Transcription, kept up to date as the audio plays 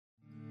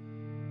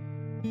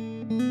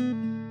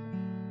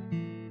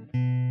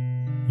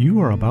You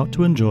are about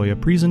to enjoy a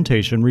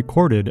presentation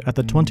recorded at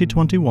the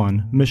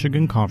 2021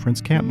 Michigan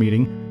Conference Camp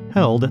Meeting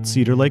held at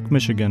Cedar Lake,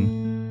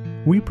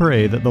 Michigan. We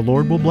pray that the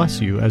Lord will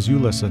bless you as you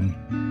listen.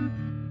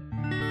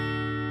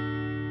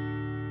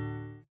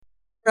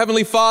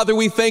 Heavenly Father,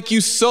 we thank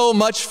you so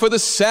much for the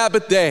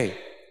Sabbath day.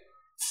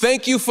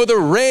 Thank you for the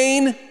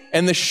rain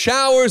and the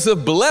showers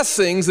of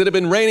blessings that have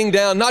been raining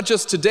down, not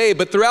just today,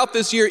 but throughout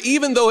this year.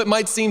 Even though it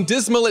might seem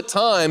dismal at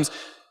times,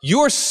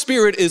 your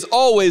Spirit is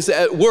always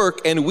at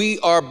work, and we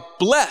are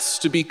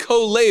blessed to be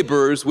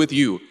co-laborers with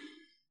you.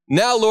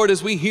 Now, Lord,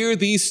 as we hear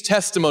these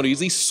testimonies,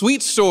 these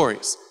sweet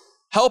stories,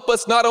 help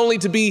us not only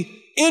to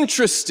be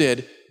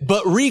interested,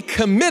 but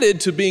recommitted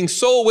to being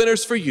soul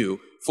winners for you,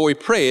 for we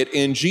pray it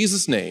in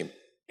Jesus' name.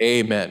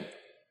 Amen.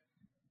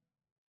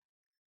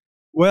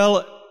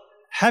 Well,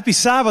 happy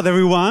Sabbath,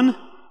 everyone.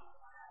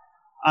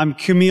 I'm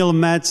Camille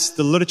Metz,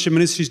 the Literature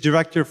Ministries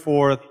Director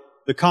for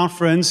the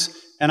conference,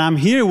 and I'm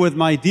here with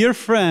my dear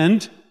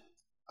friend,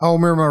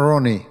 Almer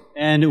Maroney.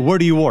 And where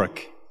do you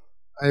work?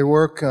 I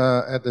work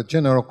at the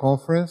General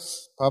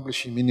Conference,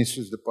 Publishing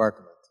Ministries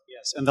Department.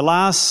 Yes, and the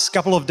last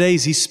couple of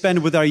days he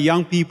spent with our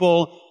young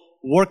people,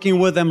 working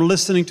with them,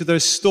 listening to their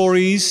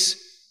stories,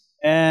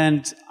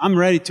 and I'm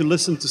ready to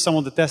listen to some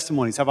of the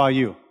testimonies. How about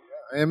you?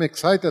 I am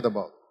excited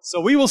about it. So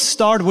we will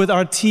start with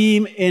our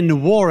team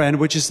in Warren,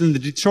 which is in the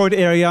Detroit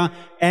area.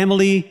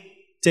 Emily,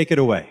 take it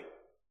away.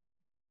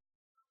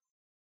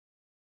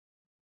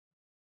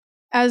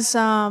 As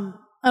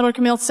Elder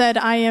Camille said,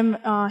 I am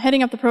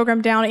heading up the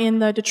program down in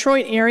the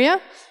Detroit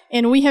area,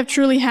 and we have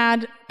truly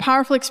had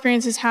powerful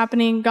experiences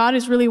happening. God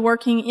is really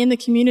working in the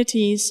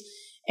communities,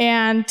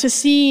 and to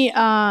see,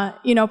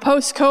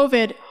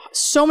 post-COVID,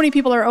 so many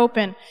people are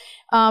open.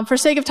 For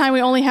sake of time,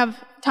 we only have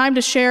time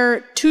to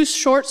share 2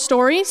 short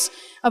stories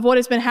of what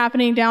has been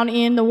happening down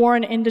in the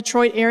Warren and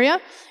Detroit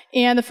area.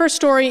 And the first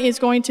story is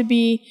going to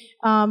be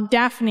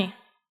Daphne.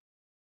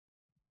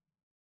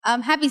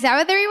 Happy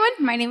Sabbath, everyone.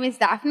 My name is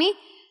Daphne.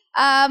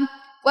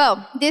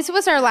 This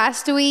was our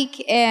last week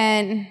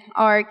in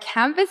our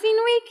canvassing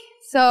week.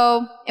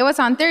 So it was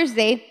on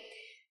Thursday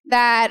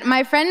that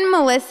my friend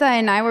Melissa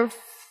and I were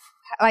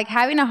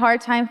having a hard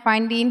time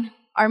finding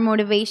our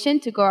motivation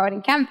to go out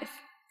and canvass.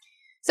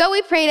 So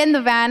we prayed in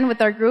the van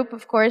with our group,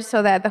 of course,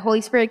 so that the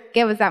Holy Spirit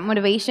gave us that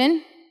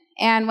motivation.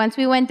 And once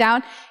we went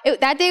down,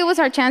 that day was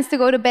our chance to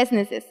go to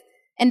businesses.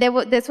 And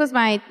this was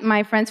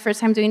my friend's first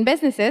time doing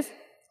businesses.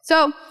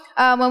 So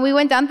when we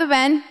went down the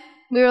van,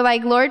 we were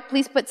like, Lord,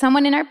 please put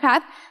someone in our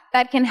path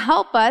that can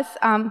help us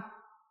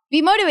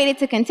be motivated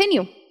to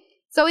continue.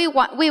 So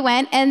we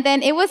went, and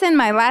then it was in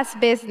my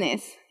last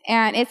business,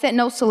 and it said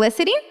no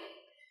soliciting.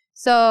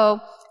 So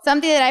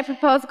something that I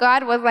proposed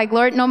God was like,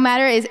 Lord, no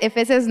matter if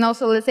it says no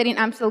soliciting,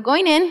 I'm still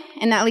going in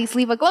and at least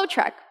leave a glow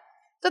track.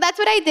 So that's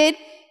what I did,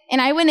 and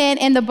I went in,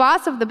 and the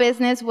boss of the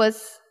business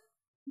was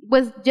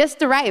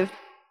just arrived.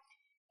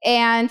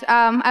 And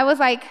I was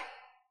like,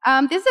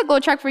 this is a glow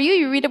track for you.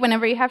 You read it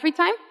whenever you have free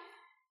time.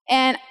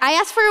 And I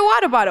asked for a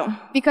water bottle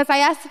because I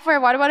asked for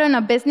a water bottle in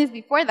a business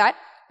before that,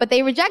 but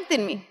they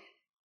rejected me.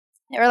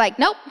 They were like,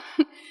 nope.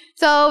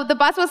 So the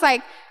boss was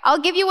like, I'll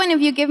give you one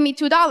if you give me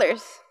 $2.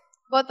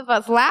 Both of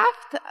us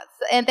laughed,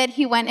 and then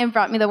he went and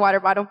brought me the water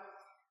bottle.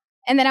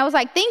 And then I was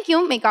like, thank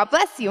you, may God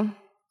bless you.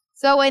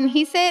 So when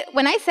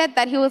I said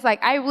that, he was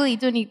like, I really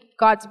do need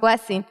God's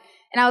blessing.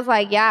 And I was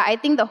like, yeah, I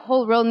think the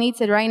whole world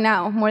needs it right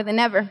now, more than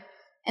ever.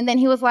 And then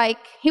he was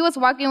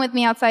walking with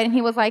me outside, and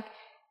he was like,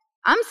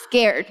 I'm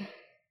scared.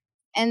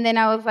 And then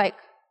I was like,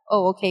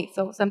 oh, okay,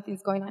 so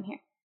something's going on here.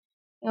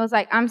 It was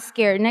like, I'm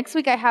scared. Next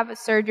week I have a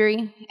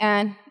surgery,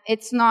 and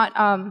it's not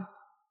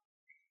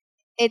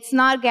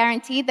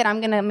guaranteed that I'm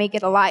going to make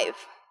it alive.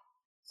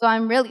 So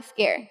I'm really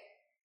scared.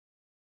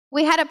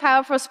 We had a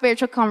powerful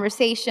spiritual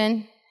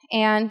conversation,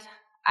 and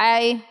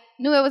I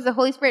knew it was the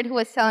Holy Spirit who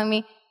was telling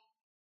me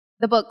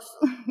the books,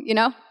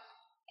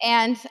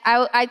 And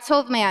I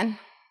told man,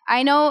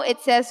 I know it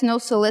says no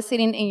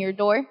soliciting in your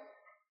door,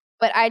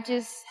 but I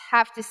just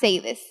have to say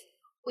this.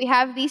 We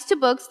have these 2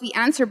 books, the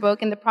Answer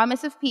Book and the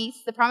Promise of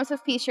Peace. The Promise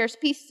of Peace shares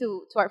peace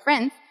to our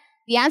friends.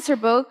 The Answer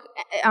Book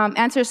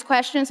answers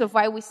questions of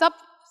why we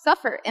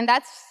suffer. And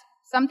that's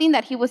something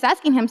that he was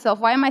asking himself.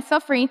 Why am I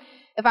suffering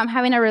if I'm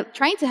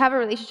trying to have a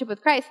relationship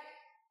with Christ?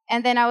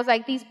 And then I was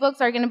like, these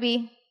books are going to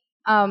be,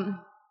 can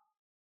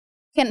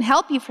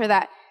help you for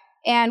that.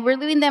 And we're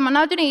leaving them on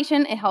a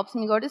donation. It helps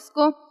me go to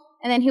school.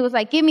 And then he was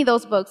like, give me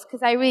those books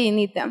because I really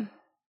need them.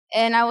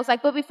 And I was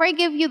like, but before I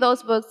give you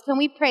those books, can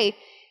we pray?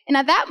 And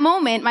at that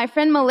moment, my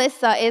friend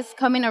Melissa is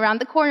coming around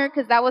the corner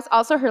because that was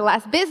also her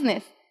last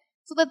business.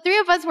 So the 3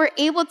 of us were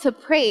able to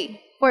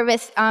pray for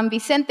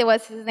Vicente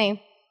was his name.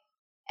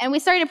 And we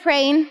started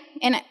praying,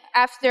 and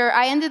after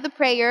I ended the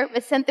prayer,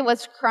 Vicente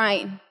was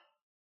crying.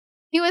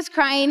 He was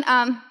crying,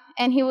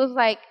 and he was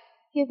like,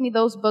 give me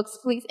those books,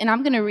 please, and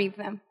I'm going to read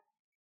them.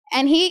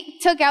 And he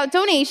took out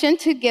donation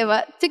to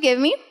give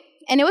me,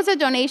 and it was a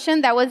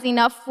donation that was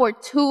enough for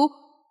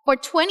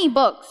 20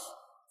 books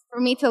for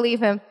me to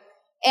leave him.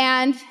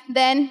 And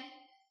then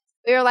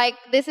we were like,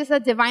 this is a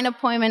divine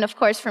appointment, of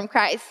course, from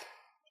Christ.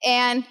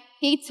 And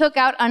he took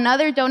out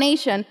another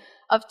donation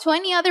of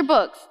 20 other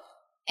books,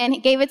 and he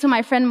gave it to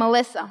my friend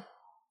Melissa.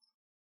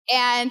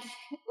 And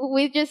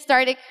we just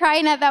started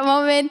crying at that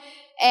moment,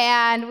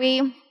 and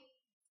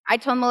I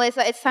told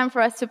Melissa, it's time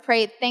for us to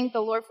pray, thank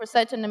the Lord for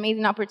such an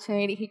amazing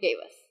opportunity he gave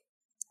us.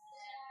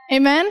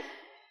 Amen?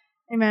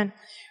 Amen.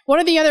 One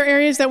of the other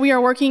areas that we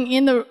are working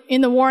in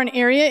the Warren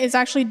area is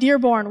actually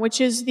Dearborn, which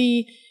is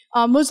the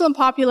Muslim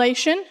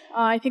population,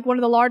 I think one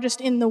of the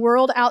largest in the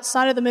world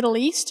outside of the Middle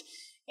East.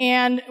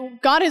 And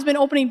God has been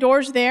opening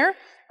doors there.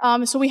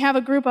 So we have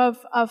a group of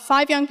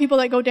 5 young people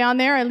that go down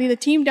there. I lead a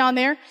team down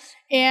there.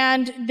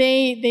 And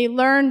they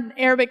learn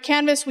Arabic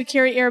Canvas. We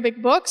carry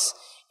Arabic books.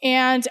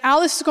 And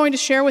Alice is going to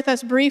share with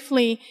us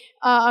briefly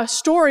a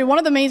story, one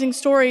of the amazing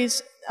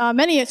stories,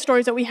 many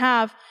stories that we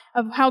have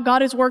of how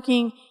God is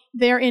working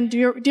there in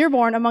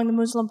Dearborn among the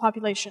Muslim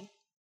population.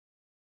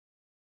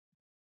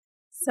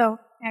 So,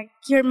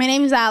 my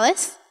name is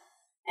Alice.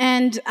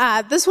 And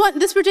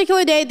this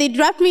particular day,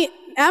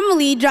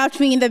 Emily dropped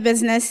me in the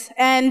business.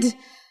 And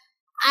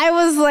I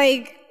was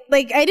like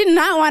I did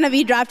not want to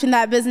be dropped in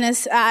that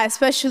business,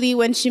 especially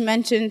when she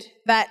mentioned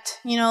that,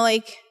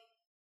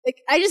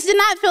 I just did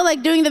not feel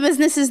like doing the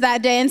businesses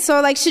that day. And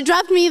so, she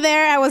dropped me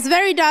there. I was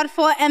very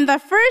doubtful. And the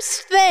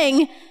first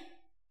thing,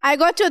 I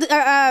go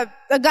to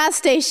a gas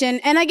station,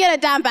 and I get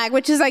a dime bag,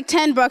 which is like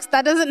 $10.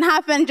 That doesn't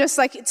happen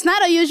it's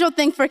not a usual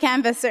thing for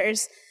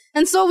canvassers.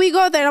 And so we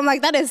go there, and I'm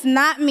like, that is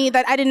not me,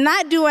 that I did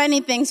not do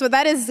anything. So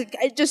that is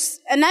just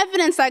an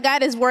evidence that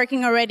God is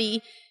working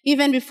already,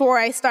 even before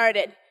I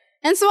started.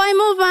 And so I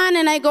move on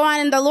and I go on,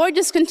 and the Lord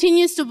just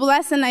continues to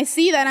bless, and I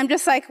see that. I'm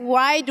just like,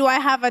 why do I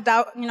have a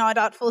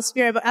doubtful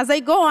spirit? But as I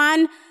go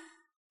on,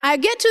 I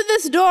get to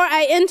this door,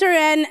 I enter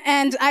in,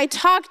 and I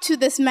talk to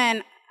this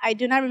man. I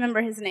do not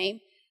remember his name.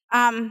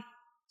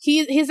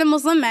 He's a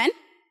Muslim man,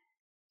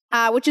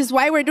 which is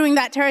why we're doing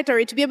that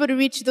territory, to be able to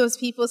reach those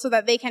people so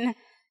that they can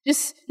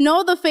just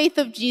know the faith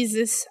of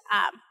Jesus,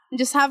 and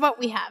just have what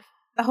we have.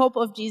 The hope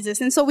of Jesus.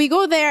 And so I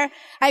go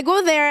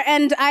there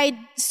and I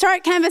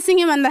start canvassing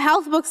him on the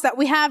health books that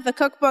we have, the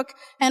cookbook,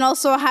 and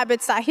also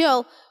Habit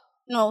Sahil,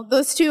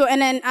 those two.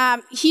 And then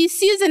he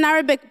sees an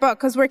Arabic book,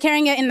 because we're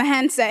carrying it in the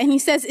handset, and he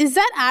says, is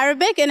that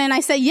Arabic? And then I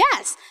say,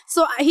 yes.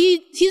 So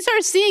he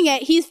starts seeing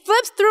it, he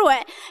flips through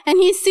it, and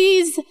he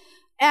sees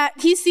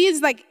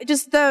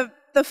just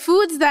the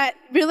foods that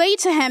relate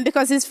to him,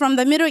 because he's from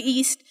the Middle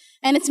East.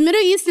 And it's Middle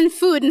Eastern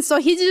food. And so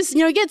he just,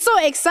 gets so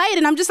excited.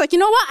 And I'm just like, you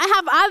know what? I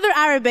have other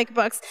Arabic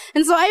books.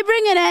 And so I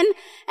bring it in,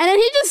 and then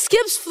he just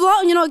skips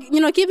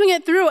keeping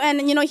it through.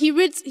 And,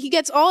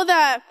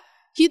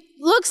 he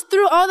looks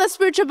through all the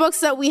spiritual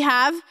books that we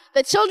have,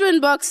 the children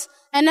books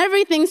and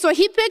everything. So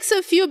he picks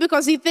a few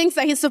because he thinks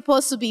that he's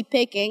supposed to be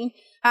picking,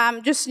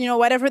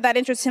 whatever that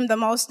interests him the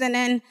most. And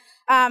then,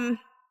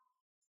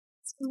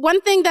 one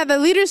thing that the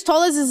leaders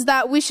told us is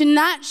that we should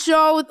not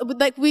show,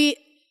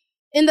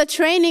 in the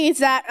training, is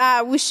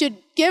that we should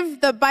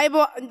give the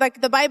Bible,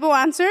 the Bible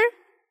answer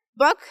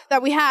book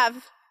that we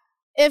have,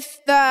 if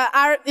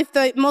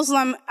the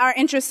Muslim are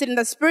interested in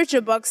the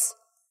spiritual books.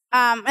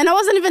 And I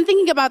wasn't even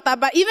thinking about that,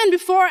 but even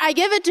before I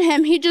gave it to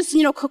him, he just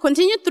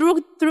continued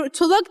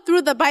to look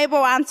through the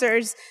Bible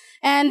answers.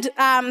 And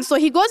so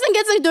he goes and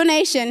gets a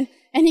donation,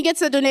 and he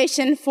gets a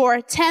donation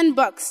for 10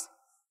 books.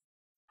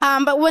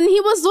 But when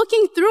he was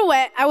looking through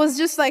it, I was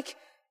just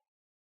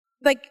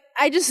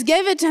I just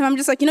gave it to him. I'm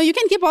just like, you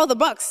can keep all the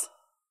books.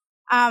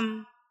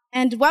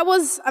 And what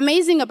was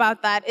amazing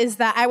about that is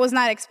that I was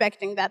not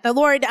expecting that. The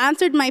Lord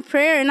answered my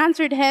prayer and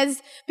answered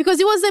his, because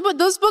he was able,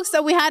 those books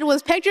that we had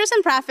was Pictures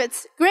and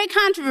Prophets, Great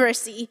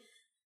Controversy,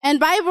 and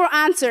Bible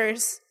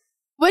Answers,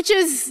 which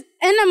is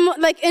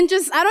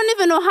I don't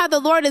even know how the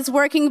Lord is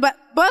working, but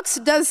books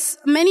does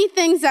many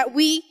things that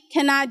we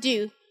cannot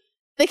do.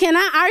 They can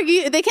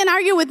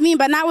argue with me,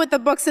 but not with the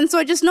books. And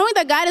so just knowing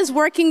that God is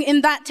working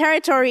in that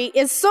territory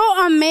is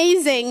so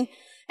amazing.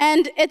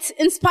 And it's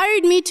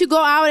inspired me to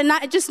go out, and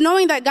not just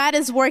knowing that God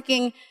is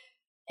working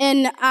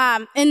in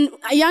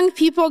young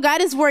people,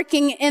 God is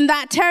working in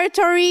that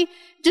territory,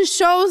 just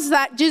shows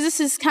that Jesus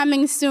is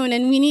coming soon,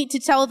 and we need to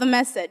tell the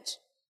message.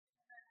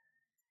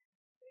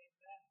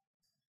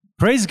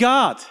 Praise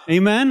God.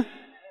 Amen.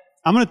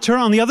 I'm going to turn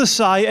on the other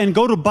side and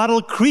go to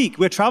Battle Creek.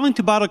 We're traveling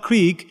to Battle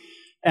Creek,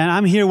 and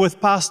I'm here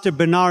with Pastor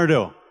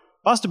Bernardo.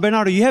 Pastor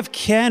Bernardo, you have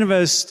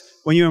canvassed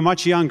when you were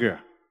much younger.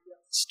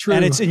 It's true.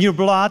 And it's in your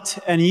blood,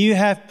 and you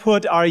have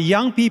put our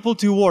young people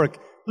to work.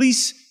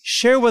 Please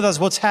share with us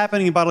what's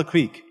happening in Battle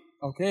Creek.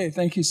 Okay,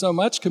 thank you so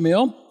much,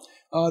 Camille.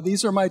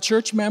 These are my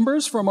church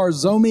members from our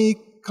Zomi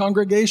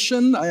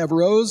congregation. I have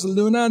Rose,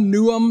 Luna,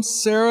 Nuam,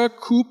 Sarah,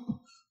 Coop,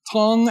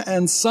 Tong,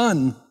 and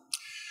Sun.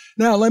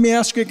 Now, let me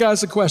ask you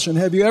guys a question.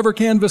 Have you ever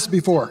canvassed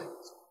before?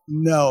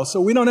 No.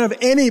 So we don't have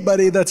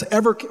anybody that's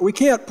ever, we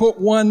can't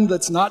put one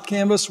that's not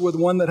canvassed with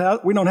one that has,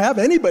 we don't have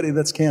anybody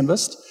that's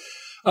canvassed.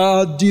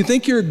 Do you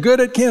think you're good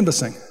at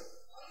canvassing?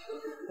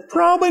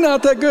 Probably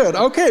not that good.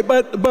 Okay,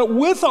 but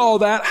with all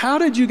that, how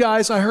did you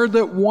guys, I heard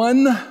that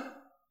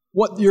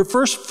your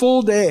first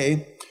full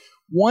day,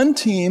 One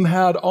team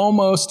had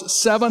almost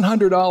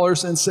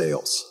 $700 in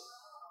sales.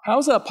 How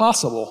is that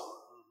possible?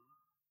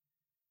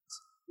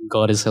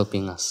 God is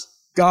helping us.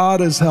 God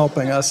is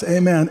helping us.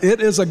 Amen.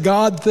 It is a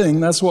God thing.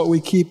 That's what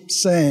we keep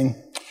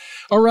saying.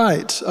 All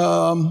right.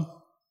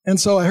 And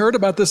so I heard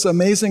about this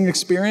amazing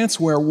experience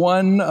where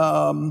one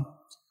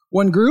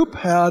group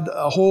had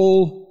a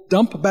whole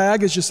dump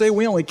bag. As you say,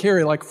 we only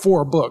carry like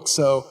 4 books.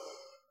 So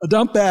a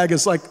dump bag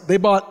is like they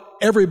bought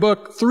every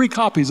book, 3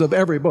 copies of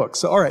every book.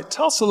 So, all right,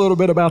 tell us a little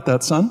bit about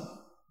that, son.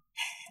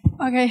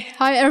 Okay.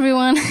 Hi,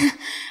 everyone.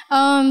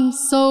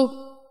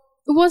 So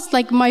it was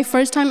like my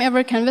first time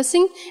ever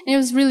canvassing, and it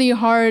was really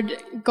hard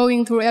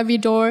going through every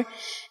door.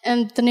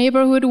 And the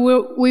neighborhood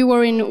we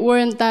were in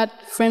weren't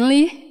that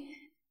friendly.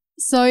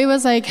 So it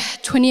was like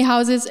 20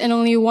 houses and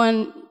only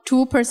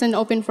 2%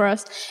 open for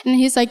us. And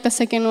he's like the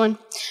second one.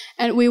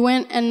 And we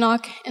went and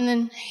knocked, and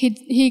then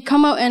he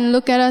come out and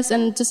look at us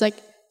and just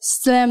like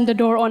slam the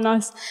door on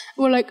us.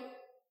 We're like,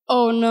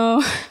 oh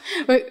no,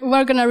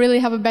 we're gonna really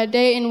have a bad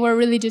day, and we're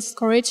really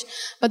discouraged.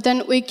 But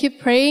then we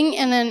keep praying,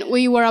 and then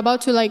we were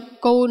about to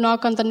like go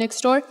knock on the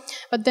next door.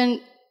 But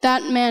then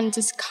that man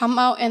just come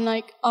out and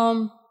like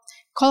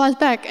call us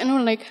back, and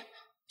we're like,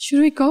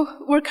 should we go?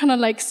 We're kind of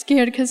like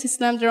scared because he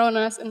slammed the door on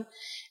us, and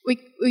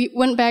we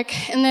went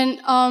back. And then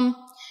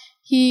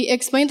he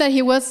explained that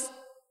he was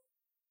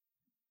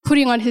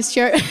putting on his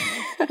shirt.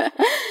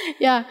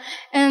 Yeah,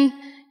 and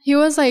he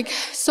was like,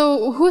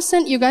 so who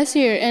sent you guys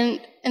here?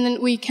 And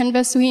then we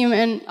canvassed to him,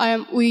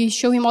 and we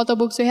show him all the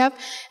books we have.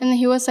 And then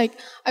he was like,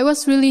 I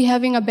was really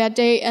having a bad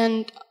day,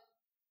 and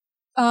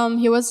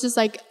he was just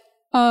like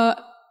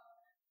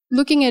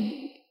looking at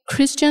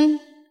Christian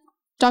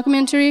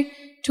documentary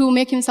to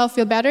make himself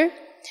feel better.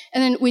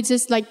 And then we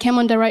just like came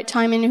on the right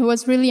time, and he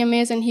was really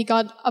amazed, and he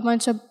got a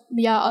bunch of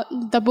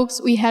the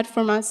books we had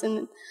from us,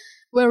 and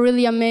we're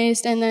really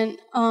amazed. And then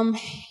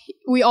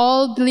we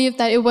all believed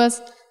that it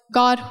was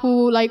God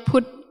who like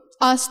put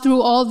us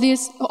through all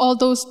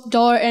those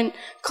doors and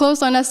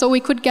closed on us so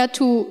we could get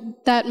to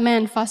that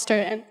man faster.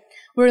 And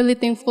we're really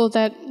thankful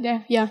that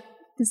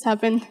this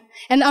happened.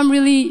 And I'm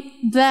really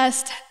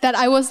blessed that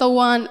I was the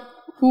one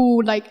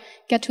who like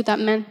get to that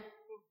man.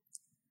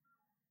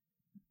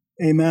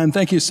 Amen.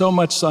 Thank you so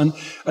much, son.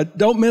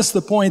 Don't miss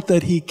the point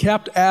that he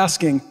kept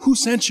asking, who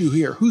sent you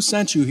here? Who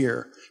sent you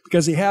here?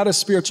 Because he had a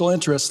spiritual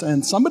interest,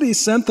 and somebody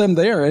sent them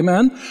there.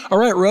 Amen. All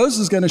right, Rose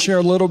is going to share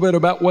a little bit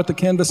about what the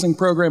canvassing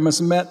program has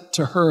meant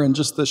to her in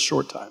just this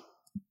short time.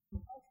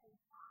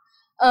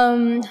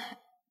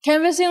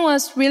 Canvassing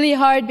was really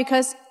hard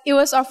because it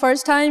was our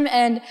first time,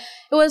 and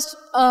it was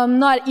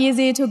not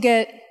easy to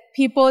get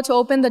people to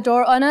open the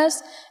door on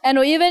us, and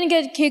we even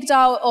get kicked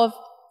out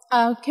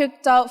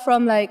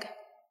from like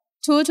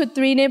 2 to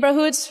 3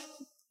 neighborhoods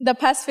the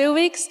past few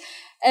weeks.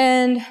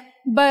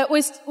 But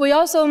we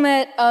also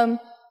met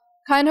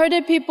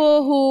kind-hearted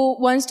people who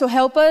wants to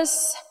help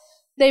us.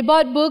 They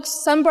bought books.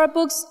 Some brought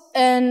books,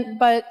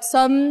 but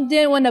some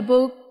didn't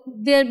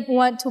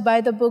want to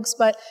buy the books.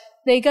 But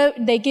they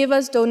give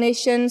us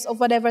donations of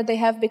whatever they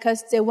have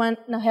because they want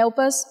to help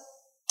us.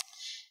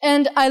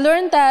 And I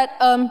learned that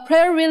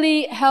prayer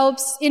really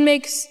helps. It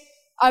makes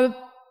a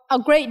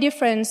great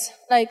difference.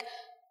 Like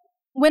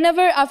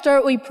whenever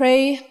after we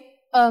pray,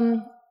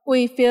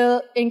 we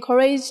feel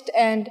encouraged,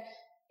 and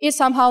it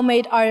somehow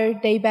made our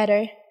day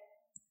better.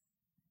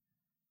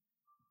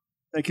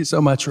 Thank you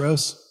so much,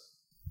 Rose.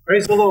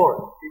 Praise the Lord.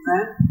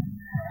 Amen.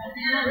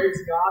 Praise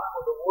God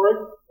for the work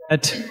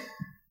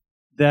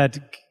that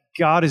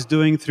God is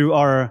doing through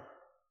our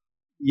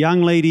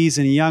young ladies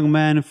and young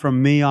men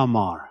from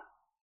Myanmar.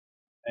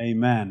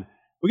 Amen.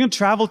 We're going to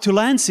travel to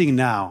Lansing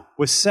now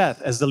with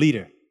Seth as the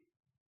leader.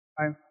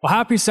 All right. Well,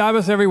 happy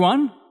Sabbath,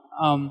 everyone.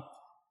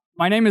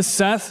 My name is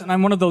Seth, and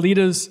I'm one of the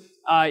leaders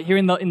here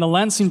in the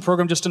Lansing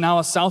program, just an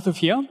hour south of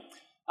here.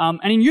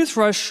 And in Youth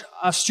Rush,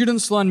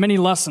 students learn many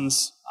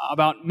lessons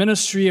about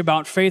ministry,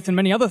 about faith, and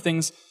many other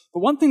things.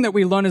 But one thing that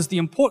we learn is the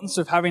importance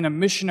of having a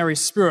missionary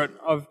spirit,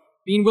 of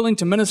being willing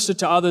to minister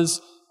to others,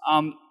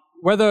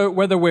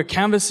 whether we're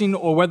canvassing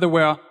or whether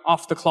we're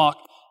off the clock.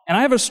 And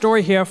I have a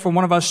story here from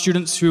one of our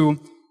students who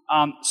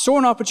saw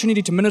an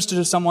opportunity to minister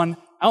to someone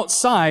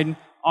outside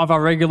of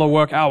our regular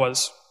work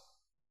hours.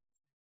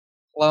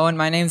 Hello, and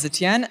my name's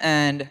Etienne,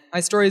 and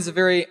my story is a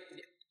very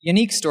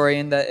unique story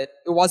in that it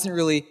wasn't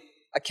really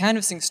a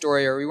canvassing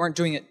story, or we weren't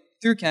doing it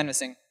through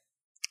canvassing.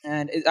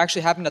 And it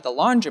actually happened at the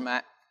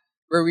laundromat,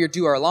 where we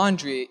do our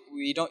laundry.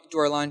 We don't do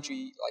our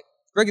laundry like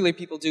regular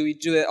people do. We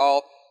do it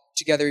all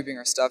together. We bring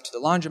our stuff to the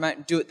laundromat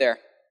and do it there.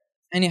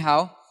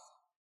 Anyhow,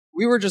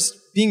 we were just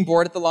being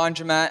bored at the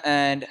laundromat,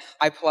 and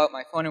I pull out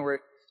my phone, and we're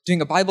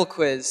doing a Bible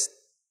quiz.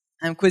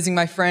 I'm quizzing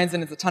my friends,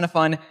 and it's a ton of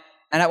fun.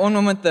 And at one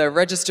moment, the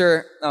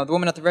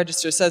woman at the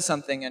register says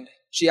something, and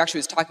she actually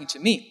was talking to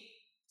me.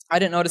 I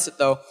didn't notice it,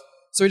 though,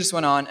 so we just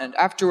went on. And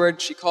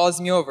afterward, she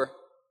calls me over,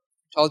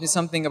 tells me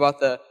something about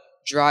the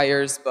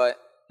dryers, but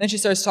then she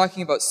starts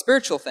talking about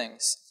spiritual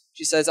things.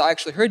 She says, I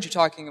actually heard you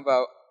talking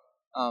about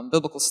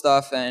biblical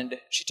stuff, and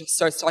she just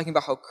starts talking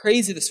about how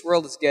crazy this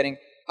world is getting,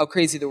 how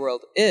crazy the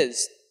world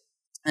is.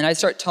 And I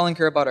start telling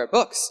her about our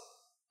books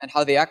and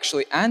how they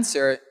actually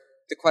answer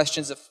the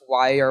questions of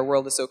why our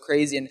world is so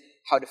crazy and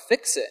how to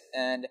fix it.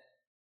 And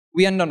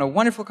we end on a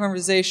wonderful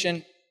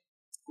conversation.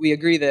 We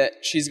agree that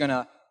she's going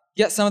to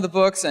get some of the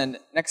books, and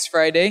next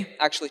Friday,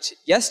 actually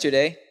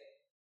yesterday,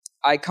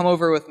 I come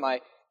over with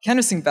my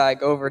canvassing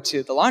bag over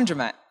to the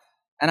laundromat,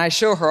 and I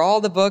show her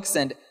all the books,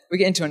 and we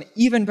get into an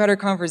even better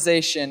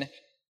conversation.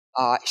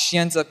 She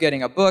ends up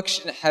getting a book.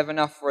 She didn't have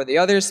enough for the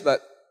others,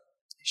 but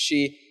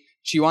she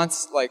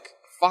wants like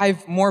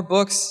 5 more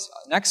books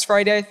next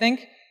Friday, I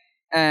think.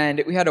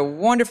 And we had a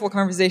wonderful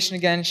conversation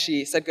again.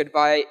 She said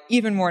goodbye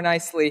even more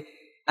nicely,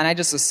 and I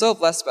just was so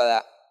blessed by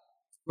that.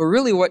 But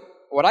really what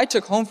I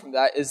took home from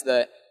that is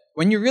that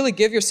when you really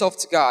give yourself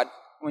to God,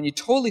 when you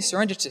totally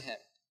surrender to Him,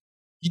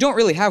 you don't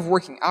really have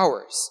working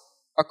hours.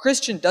 A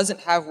Christian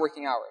doesn't have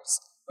working hours.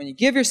 When you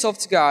give yourself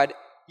to God,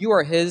 you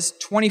are His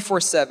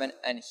 24/7,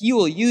 and He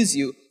will use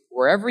you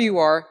wherever you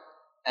are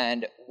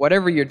and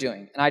whatever you're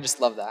doing. And I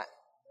just love that.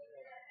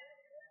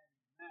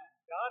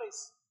 God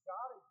is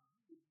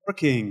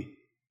working.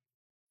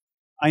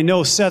 I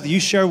know, Seth, you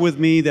shared with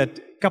me that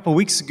a couple of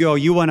weeks ago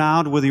you went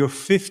out with your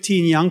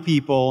 15 young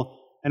people,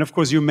 and of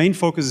course your main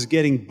focus is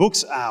getting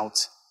books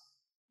out.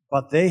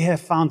 But they have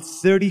found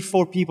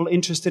 34 people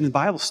interested in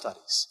Bible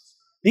studies.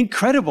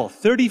 Incredible.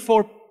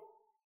 34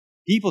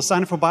 people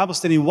signed up for Bible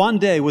study in one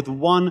day with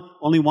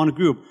only one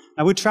group.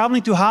 Now we're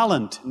traveling to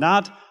Holland,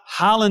 not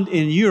Holland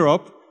in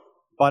Europe,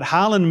 but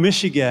Holland,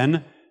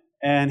 Michigan.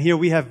 And here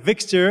we have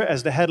Victor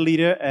as the head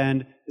leader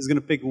and is going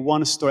to pick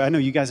one story. I know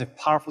you guys have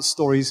powerful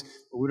stories,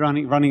 but we're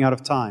running out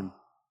of time.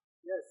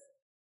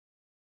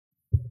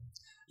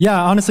 Yeah,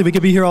 honestly, we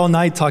could be here all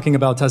night talking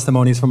about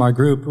testimonies from our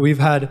group. We've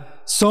had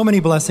so many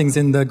blessings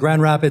in the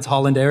Grand Rapids,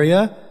 Holland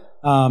area.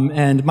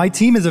 And my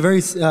team is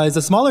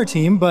a smaller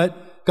team,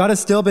 but God has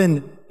still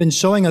been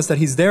showing us that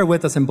He's there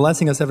with us and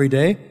blessing us every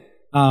day.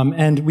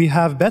 And we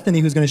have Bethany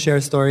who's going to share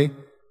a story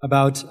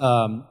about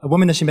a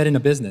woman that she met in a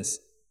business.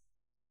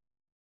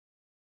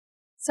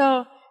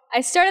 So I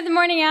started the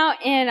morning out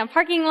in a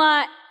parking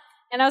lot,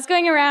 and I was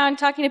going around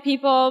talking to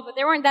people, but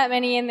there weren't that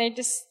many, and they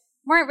just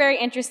weren't very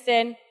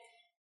interested.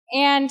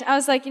 And I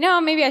was like,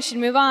 maybe I should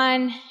move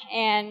on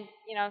and,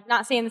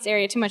 not stay in this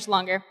area too much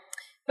longer.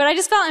 But I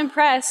just felt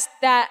impressed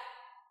that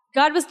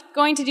God was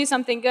going to do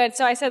something good.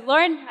 So I said,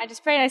 Lord, I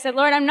just prayed. I said,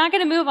 Lord, I'm not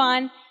going to move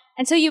on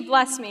until you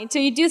bless me,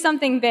 until you do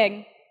something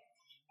big.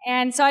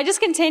 And so I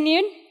just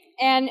continued.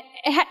 And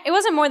it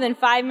wasn't more than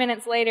 5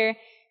 minutes later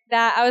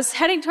that I was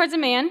heading towards a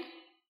man.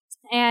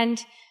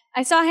 And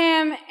I saw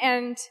him.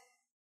 And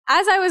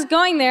as I was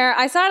going there,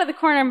 I saw out of the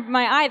corner of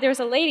my eye, there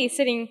was a lady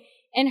sitting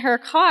in her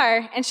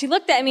car, and she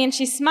looked at me and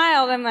she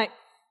smiled. I'm like,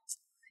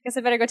 I guess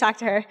I better go talk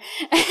to her.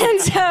 And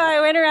so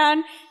I went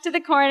around to the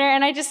corner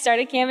and I just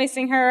started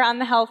canvassing her on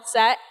the health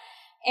set.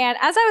 And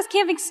as I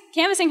was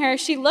canvassing her,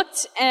 she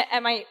looked at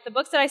the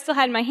books that I still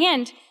had in my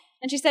hand,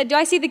 and she said, "Do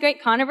I see the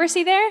Great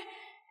Controversy there?"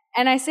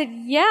 And I said,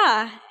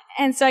 "Yeah."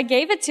 And so I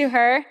gave it to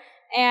her,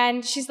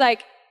 and she's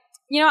like,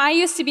 I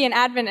used to be an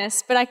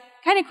Adventist, but I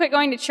kind of quit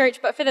going to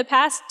church, but for the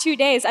past 2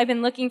 days, I've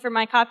been looking for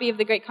my copy of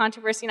the Great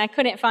Controversy, and I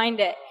couldn't find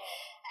it.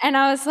 And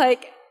I was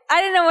like,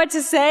 I didn't know what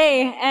to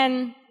say.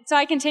 And so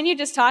I continued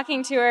just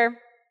talking to her,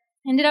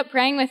 ended up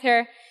praying with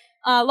her.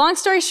 Long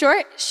story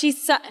short, she,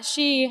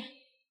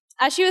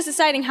 as she was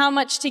deciding how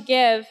much to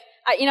give,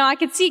 I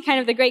could see kind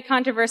of the Great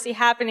Controversy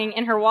happening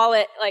in her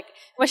wallet, like,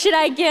 what should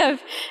I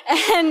give?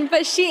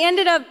 But she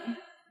ended up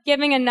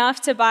giving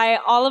enough to buy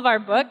all of our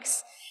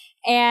books.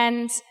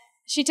 And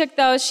she took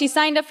those. She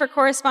signed up for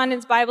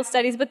correspondence Bible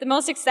studies. But the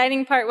most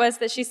exciting part was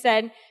that she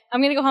said, I'm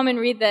going to go home and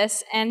read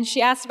this. And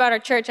she asked about our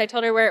church. I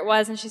told her where it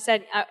was, and she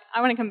said, I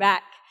want to come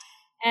back.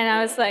 And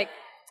I was like,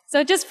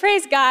 so just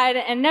praise God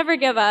and never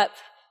give up.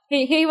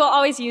 He will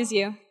always use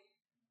you.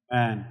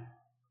 Man,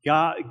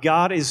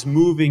 God is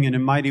moving in a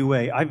mighty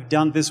way. I've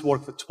done this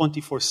work for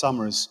 24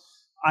 summers.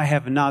 I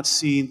have not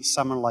seen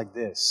summer like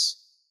this.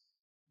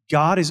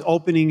 God is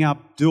opening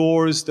up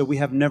doors that we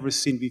have never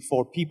seen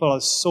before. People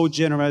are so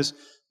generous.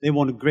 They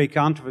want a Great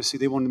Controversy.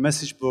 They want the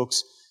message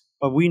books.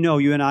 But we know,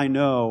 you and I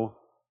know,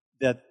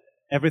 that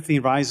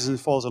everything rises and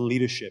falls on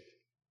leadership.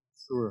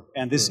 Sure.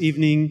 And this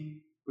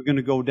evening, we're going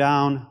to go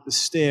down the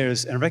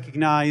stairs and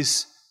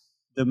recognize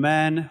the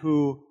man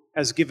who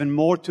has given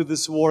more to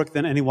this work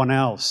than anyone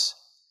else.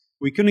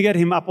 We couldn't get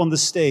him up on the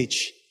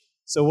stage,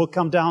 so we'll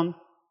come down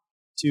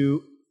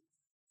to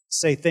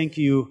say thank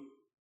you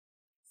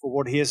for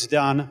what he has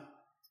done.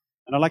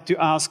 And I'd like to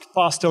ask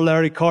Pastor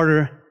Larry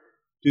Carter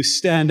to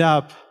stand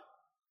up.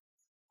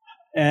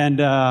 And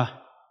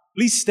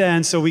please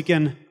stand so we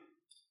can...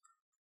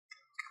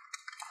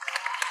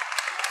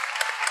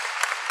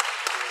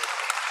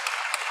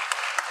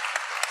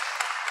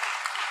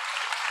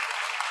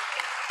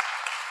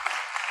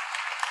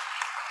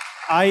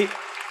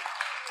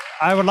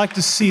 I would like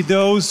to see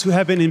those who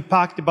have been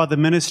impacted by the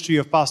ministry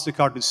of Pastor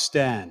Carter to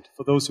stand.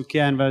 For those who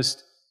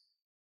canvassed.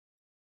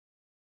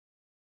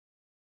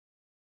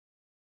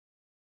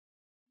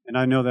 And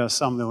I know there are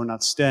some that were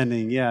not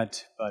standing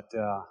yet, but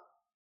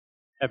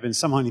have been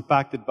somehow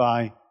impacted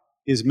by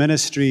his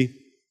ministry.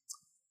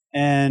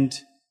 And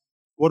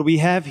what we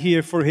have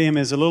here for him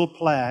is a little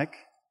plaque.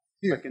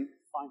 Here. I can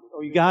find it.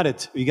 Oh, you got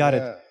it. You got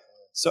it.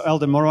 So,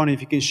 Elder Moroni,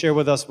 if you can share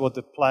with us what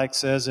the plaque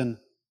says. And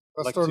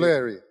Pastor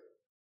Larry,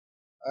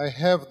 I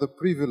have the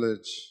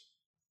privilege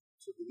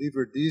to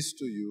deliver this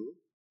to you.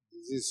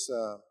 This is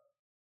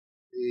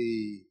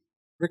a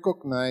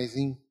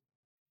recognizing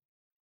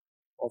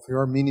of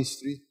your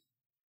ministry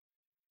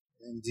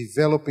and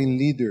developing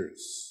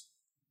leaders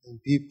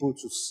and people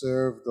to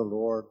serve the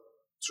Lord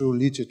through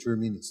literature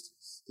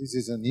ministries. This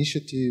is an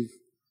initiative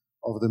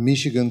of the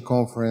Michigan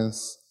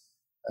Conference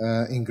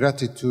in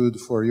gratitude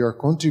for your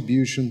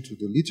contribution to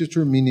the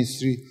literature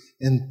ministry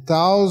and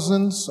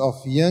thousands of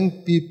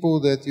young people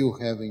that you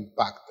have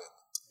impacted.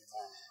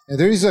 And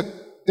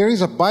there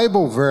is a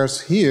Bible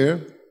verse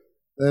here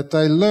that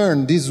I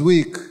learned this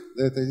week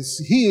that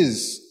is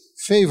his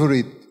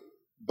favorite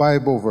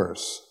Bible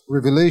verse.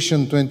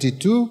 Revelation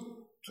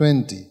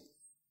 22:20.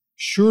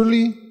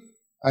 Surely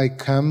I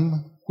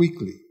come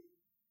quickly.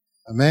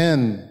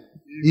 Amen.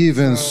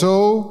 Even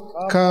so,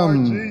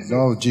 come,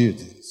 thou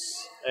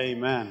Jesus.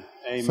 Amen.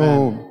 Amen.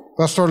 So,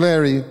 Pastor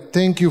Larry,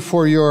 thank you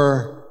for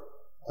your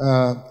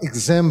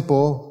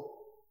example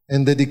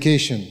and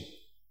dedication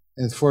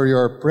and for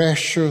your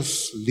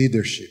precious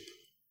leadership.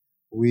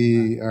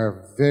 We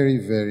are very,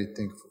 very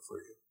thankful for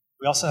you.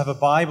 We also have a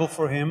Bible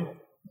for him.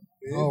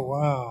 Oh,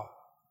 wow.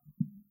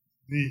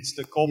 It's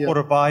the Cole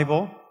Porter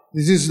Bible.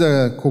 This is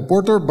the Cole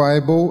Porter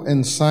Bible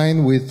and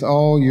signed with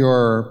all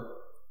your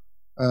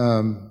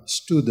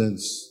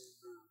students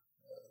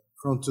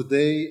from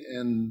today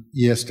and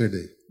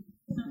yesterday.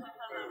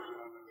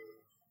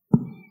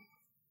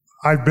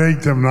 I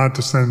begged him not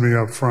to send me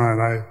up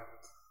front.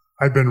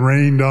 I've been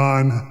rained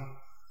on.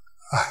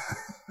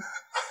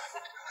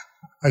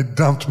 I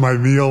dumped my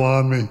meal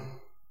on me.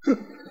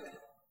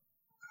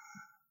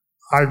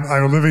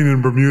 I'm living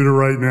in Bermuda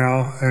right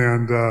now,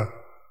 and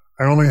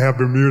I only have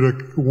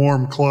Bermuda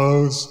warm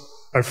clothes.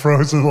 I've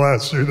frozen the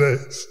last few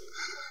days.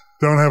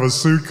 Don't have a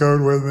suit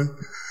coat with me,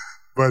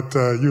 but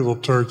you little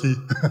turkey.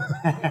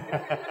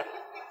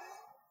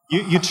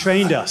 You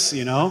trained us,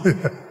 you know.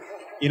 Yeah.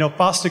 You know,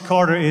 Pastor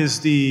Carter is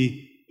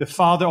the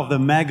father of the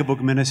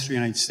Magabook ministry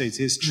in the United States.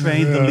 He's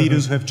trained the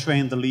leaders who have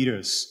trained the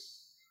leaders.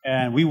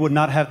 And we would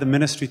not have the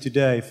ministry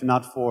today if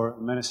not for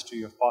the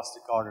ministry of Pastor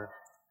Carter.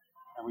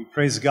 And we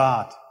praise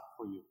God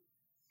for you.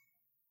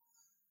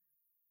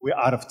 We're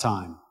out of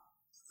time.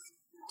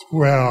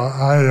 Well,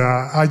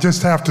 I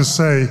just have to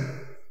say,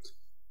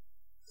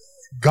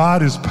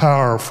 God is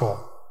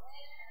powerful.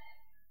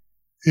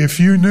 If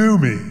you knew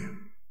me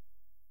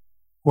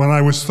when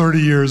I was 30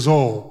 years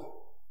old,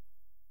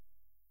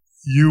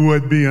 you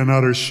would be in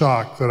utter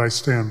shock that I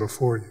stand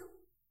before you.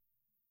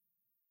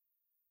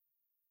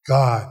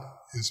 God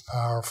is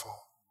powerful.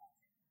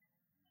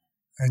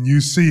 And you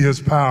see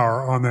his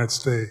power on that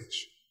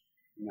stage.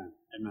 Amen.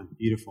 Amen.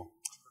 Beautiful.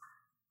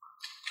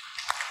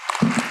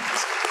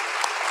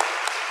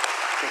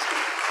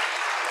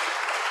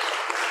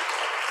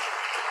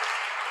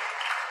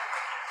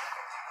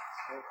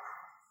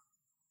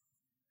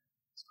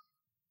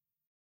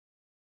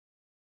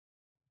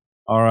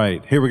 All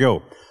right, here we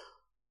go.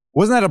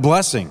 Wasn't that a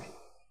blessing?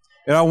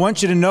 And I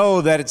want you to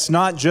know that it's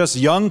not just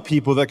young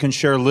people that can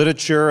share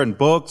literature and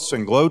books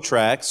and glow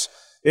tracts.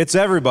 It's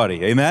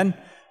everybody, amen?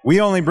 We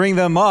only bring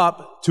them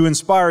up to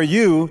inspire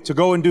you to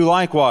go and do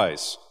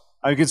likewise.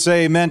 I could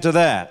say amen to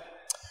that.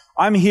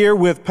 I'm here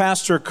with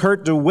Pastor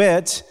Kurt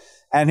DeWitt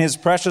and his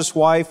precious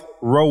wife,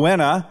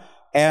 Rowena.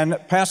 And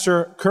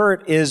Pastor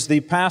Kurt is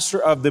the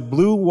pastor of the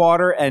Blue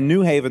Water and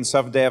New Haven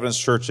Seventh-day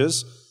Adventist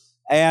churches.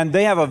 And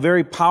they have a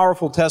very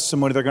powerful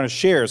testimony they're going to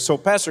share. So,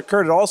 Pastor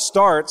Kurt, it all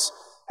starts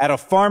at a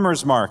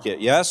farmer's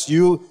market, yes?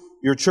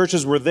 Your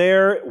churches were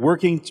there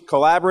working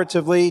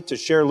collaboratively to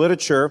share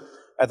literature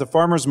at the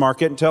farmer's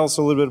market. And tell us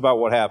a little bit about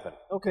what happened.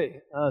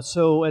 Okay,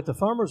 so at the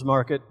farmer's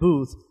market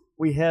booth,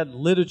 we had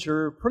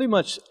literature, pretty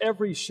much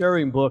every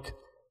sharing book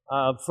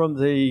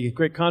from the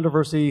Great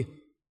Controversy,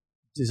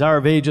 Desire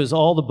of Ages,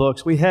 all the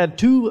books. We had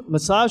 2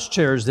 massage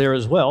chairs there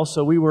as well,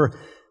 so we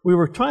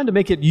were trying to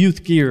make it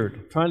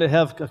youth-geared, trying to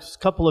have a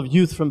couple of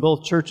youth from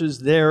both churches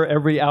there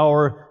every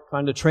hour,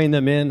 trying to train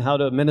them in how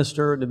to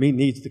minister and to meet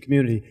needs of the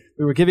community.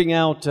 We were giving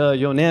out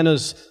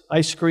Nana's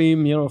ice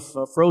cream,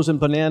 frozen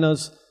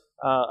bananas,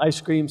 ice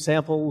cream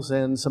samples,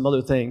 and some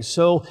other things.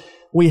 So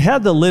we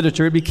had the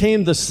literature. It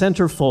became the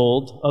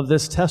centerfold of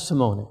this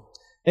testimony.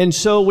 And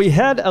so we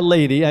had a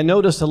lady, I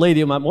noticed a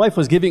lady, my wife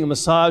was giving a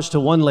massage to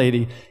one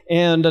lady,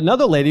 and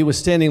another lady was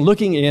standing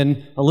looking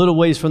in a little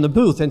ways from the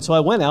booth. And so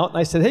I went out and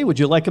I said, hey, would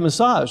you like a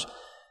massage?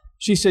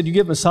 She said, you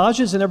give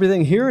massages and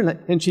everything here?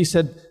 And she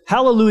said,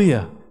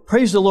 hallelujah,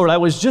 praise the Lord. I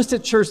was just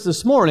at church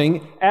this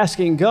morning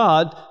asking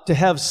God to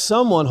have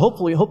someone,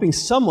 hoping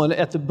someone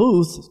at the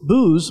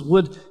booths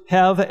would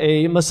have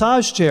a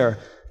massage chair.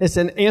 It's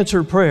an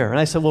answered prayer. And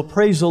I said, well,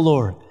 praise the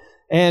Lord.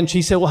 And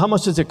she said, well, how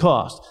much does it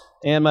cost?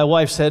 And my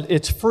wife said,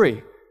 it's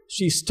free.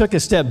 She took a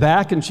step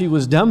back and she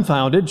was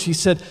dumbfounded. She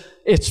said,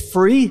 it's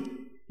free?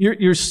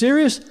 You're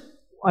serious?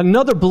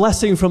 another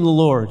blessing from the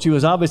Lord. She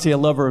was obviously a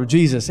lover of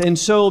Jesus. And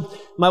so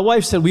my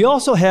wife said, we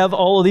also have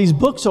all of these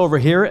books over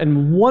here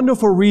and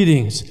wonderful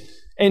readings.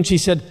 And she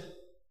said,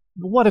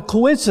 what a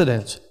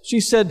coincidence. She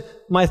said,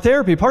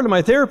 part of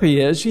my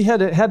therapy is she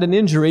had an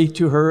injury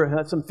to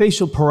her, some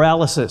facial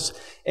paralysis.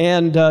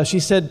 And she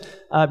said,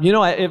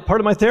 part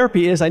of my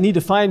therapy is I need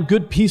to find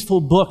good,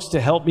 peaceful books to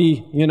help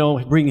me,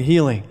 bring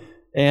healing.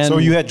 And so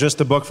you had just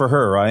the book for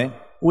her, right?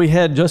 We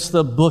had just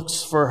the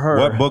books for her.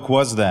 What book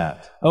was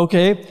that?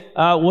 Okay.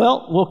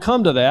 We'll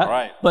come to that. All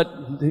right.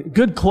 But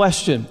good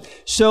question.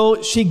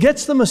 So she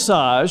gets the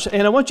massage,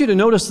 and I want you to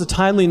notice the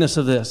timeliness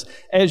of this.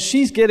 As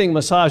she's getting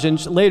massage,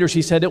 and later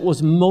she said it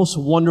was most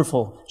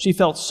wonderful. She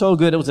felt so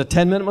good. It was a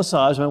 10-minute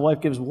massage. My wife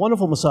gives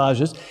wonderful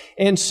massages.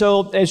 And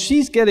so as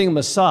she's getting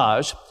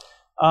massage,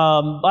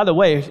 by the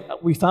way,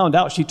 we found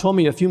out, she told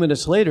me a few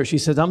minutes later, she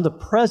said, I'm the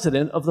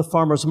president of the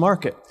farmer's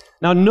market.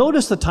 Now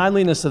notice the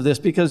timeliness of this,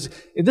 because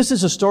this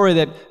is a story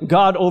that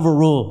God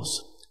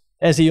overrules,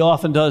 as he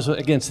often does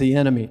against the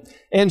enemy.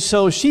 And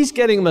so she's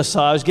getting a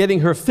massage,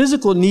 getting her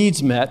physical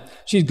needs met.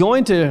 She's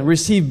going to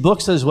receive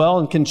books as well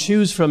and can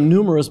choose from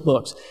numerous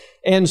books.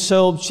 And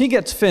so she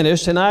gets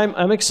finished, and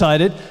I'm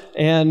excited,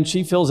 and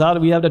she fills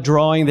out, we have a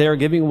drawing there,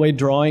 giving away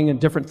drawing and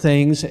different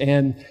things.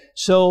 And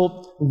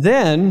so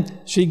then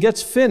she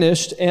gets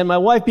finished, and my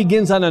wife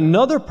begins on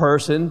another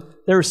person.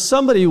 There's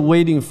somebody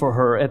waiting for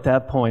her at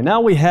that point.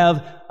 Now we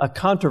have a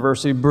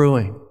controversy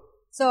brewing.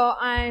 So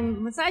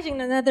I'm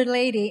massaging another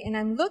lady, and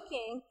I'm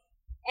looking,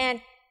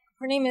 and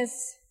her name is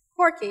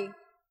Corky,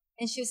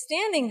 and she was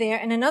standing there,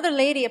 and another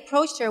lady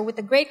approached her with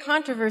a great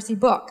controversy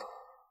book.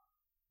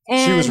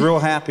 And she was real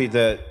happy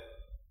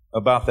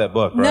about that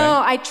book, right?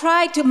 No, I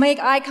tried to make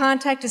eye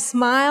contact to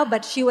smile,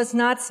 but she was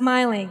not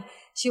smiling.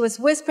 She was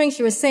whispering,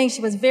 she was saying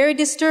she was very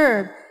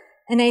disturbed.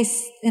 And I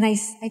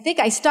think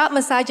I stopped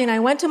massaging. I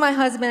went to my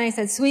husband and I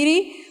said,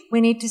 sweetie,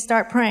 we need to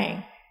start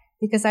praying.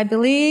 Because I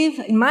believe,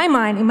 in my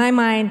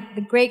mind,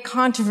 the great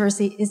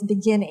controversy is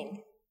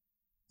beginning.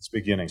 It's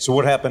beginning. So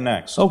what happened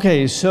next?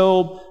 Okay,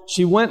 so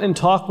she went and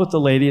talked with the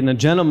lady, and the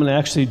gentleman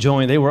actually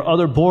joined. They were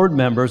other board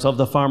members of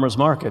the farmer's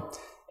market.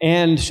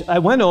 And I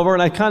went over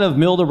and I kind of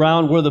milled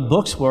around where the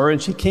books were,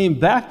 and she came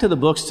back to the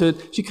books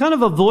she kind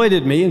of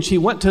avoided me, and she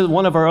went to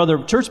one of our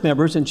other church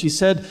members and she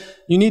said,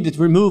 you need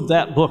to remove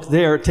that book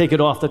there, take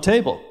it off the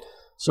table.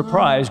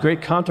 Surprise,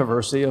 great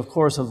controversy, of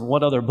course, of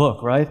what other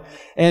book, right?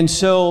 And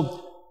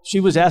so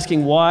she was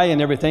asking why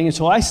and everything, and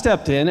so I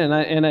stepped in and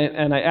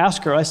I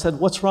asked her, I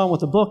said, what's wrong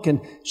with the book? And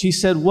she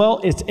said,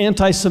 well, it's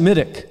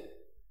anti-Semitic.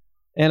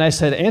 And I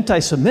said,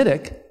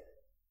 anti-Semitic?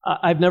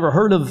 I've never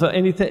heard of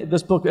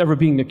this book ever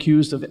being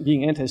accused of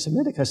being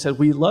anti-Semitic. I said,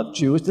 we love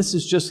Jews. This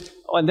is just,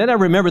 and then I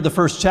remembered the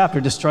first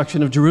chapter,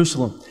 Destruction of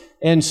Jerusalem.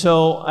 And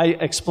so I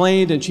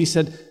explained, and she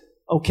said,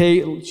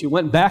 okay, she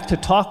went back to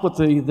talk with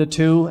the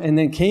two, and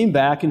then came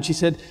back, and she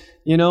said,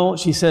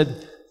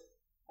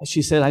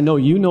 she said, I know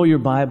you know your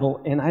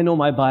Bible, and I know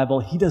my Bible.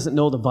 He doesn't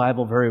know the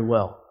Bible very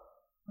well.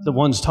 The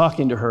ones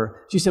talking to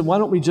her. She said, why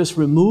don't we just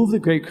remove the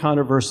great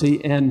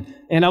controversy? And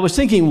I was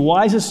thinking,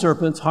 wise as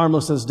serpents,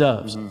 harmless as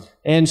doves. Mm-hmm.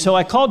 And so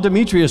I called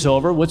Demetrius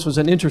over, which was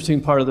an interesting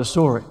part of the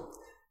story.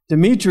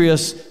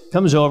 Demetrius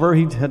comes over,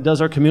 he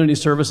does our community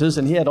services,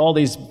 and he had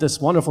this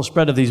wonderful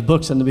spread of these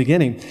books in the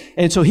beginning.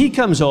 And so he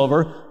comes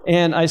over,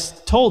 and I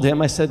told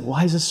him, I said,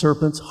 wise as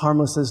serpents,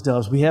 harmless as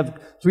doves. We have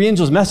 3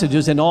 angels'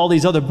 messages and all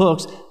these other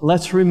books.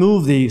 Let's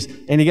remove these.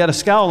 And he got a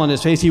scowl on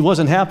his face. He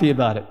wasn't happy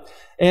about it.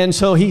 And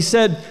so he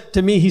said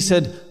to me,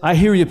 I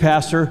hear you,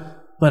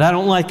 Pastor, but I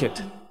don't like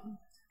it.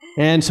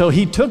 And so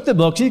he took the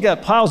books. He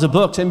got piles of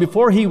books. And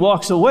before he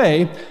walks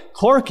away,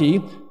 Corky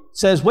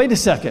says, wait a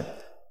second.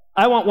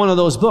 I want one of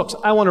those books.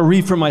 I want to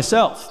read for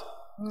myself.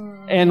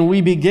 And we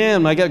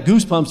began, I got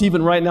goosebumps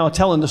even right now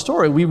telling the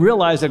story. We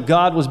realized that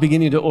God was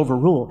beginning to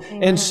overrule.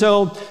 Amen. And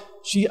so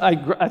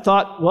I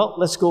thought, well,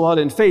 let's go out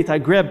in faith. I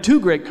grabbed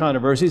 2 great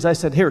controversies. I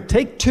said, here,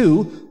 take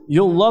 2.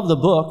 You'll love the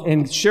book,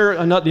 and share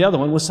the other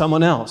one with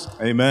someone else.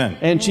 Amen.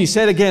 And she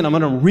said again, I'm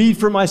going to read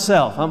for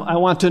myself. I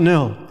want to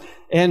know.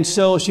 And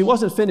so she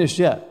wasn't finished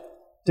yet.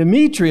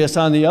 Demetrius,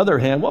 on the other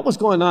hand, what was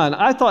going on?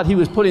 I thought he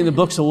was putting the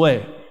books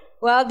away.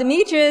 Well,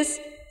 Demetrius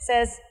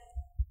says,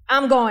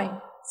 I'm going.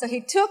 So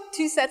he took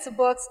 2 sets of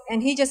books,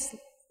 and he just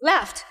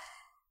left.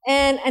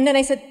 And then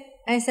I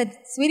said,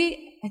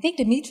 sweetie, I think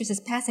Demetrius is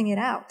passing it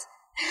out.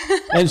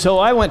 And so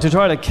I went to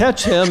try to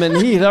catch him, and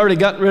he had already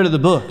gotten rid of the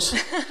books.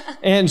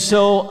 And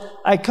so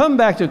I come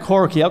back to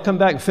Corky. I'll come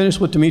back and finish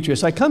with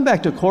Demetrius. I come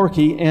back to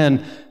Corky,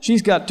 and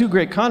she's got 2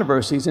 great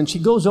controversies, and she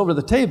goes over to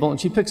the table,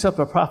 and she picks up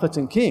a Prophets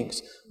and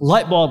Kings.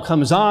 Light bulb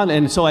comes on,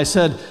 and so I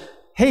said,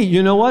 hey,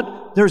 you know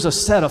what? there's a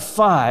set of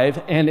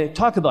 5, and it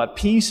talk about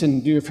peace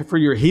and for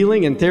your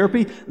healing and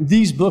therapy.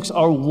 These books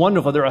are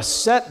wonderful. They're a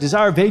set.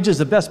 Desire of Ages is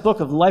the best book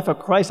of the life of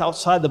Christ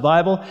outside the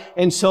Bible.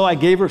 And so I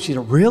gave her, she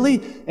said,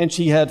 really? And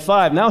she had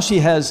 5. Now she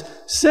has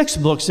 6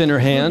 books in her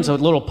hands, a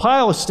little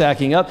pile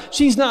stacking up.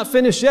 She's not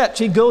finished yet.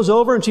 She goes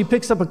over and she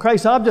picks up a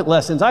Christ Object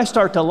Lessons. I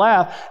start to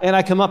laugh, and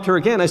I come up to her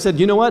again. I said,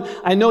 you know what?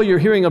 I know you're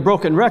hearing a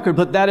broken record,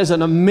 but that is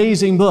an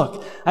amazing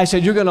book. I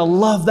said, you're going to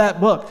love that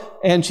book.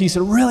 And she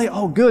said, really?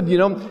 Oh, good,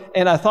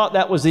 And I thought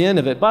that was the end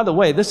of it. By the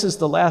way, this is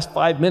the last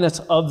 5 minutes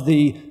of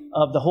the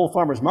whole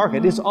farmer's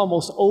market. It's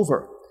almost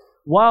over.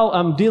 While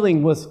I'm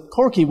dealing with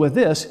Corky with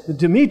this,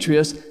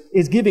 Demetrius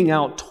is giving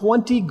out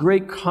 20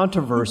 great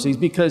controversies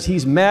because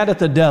he's mad at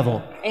the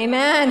devil.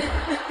 Amen.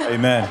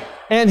 Amen.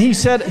 And he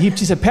said,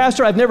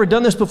 Pastor, I've never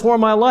done this before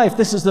in my life.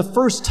 This is the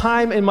first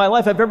time in my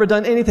life I've ever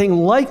done anything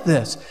like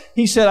this.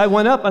 He said, I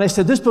went up and I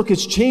said, this book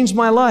has changed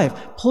my life.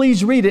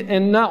 Please read it.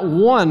 And not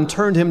one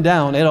turned him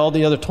down at all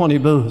the other 20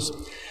 booths.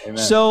 Amen.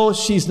 So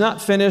she's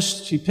not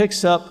finished. She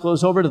picks up,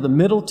 goes over to the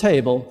middle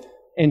table,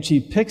 and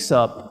she picks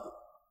up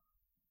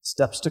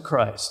Steps to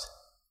Christ,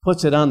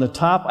 puts it on the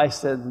top. I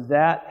said,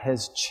 that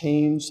has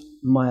changed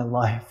my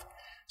life.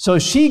 So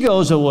she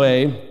goes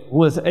away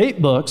with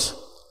 8 books.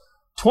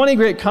 20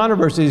 great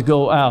controversies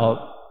go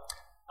out.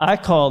 I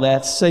call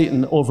that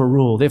Satan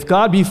overruled. If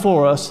God be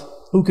for us,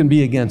 who can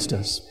be against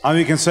us? How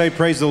many can say,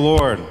 praise the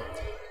Lord?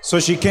 So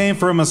she came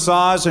for a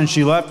massage, and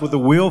she left with a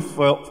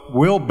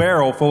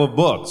wheelbarrow full of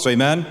books.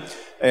 Amen?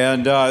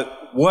 And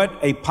what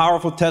a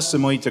powerful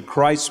testimony to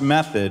Christ's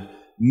method,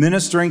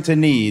 ministering to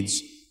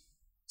needs,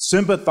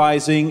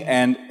 sympathizing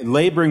and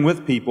laboring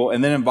with people,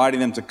 and then inviting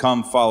them to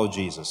come follow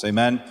Jesus.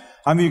 Amen?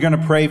 How many of you are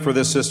going to pray for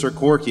this sister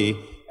Corky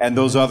and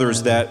those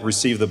others that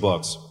receive the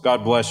books?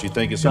 God bless you.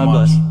 Thank you so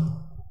much.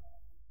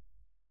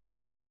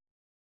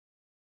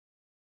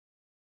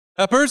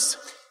 Peppers.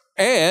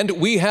 And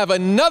we have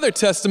another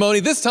testimony.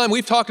 This time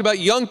we've talked about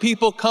young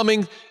people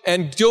coming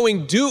and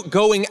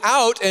going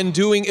out and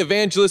doing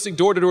evangelistic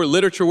door-to-door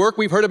literature work.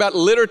 We've heard about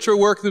literature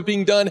work that's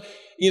being done,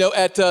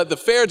 at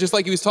the fair, just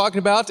like he was talking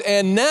about.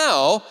 And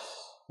now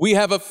we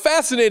have a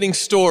fascinating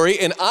story,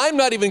 and I'm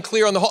not even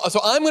clear on the whole.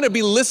 So I'm going to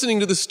be listening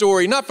to the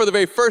story, not for the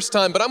very first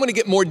time, but I'm going to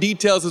get more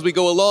details as we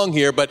go along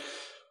here. But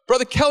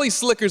Brother Kelly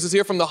Slickers is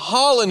here from the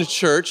Holland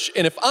Church.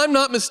 And if I'm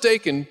not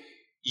mistaken,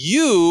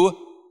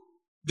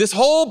 this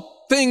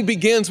whole thing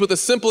begins with a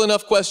simple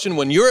enough question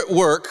when you're at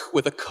work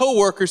with a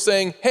coworker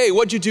saying, hey,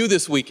 what'd you do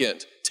this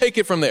weekend? Take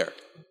it from there.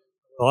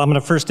 Well, I'm going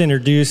to first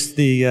introduce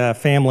the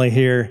family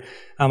here.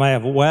 I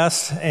have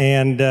Wes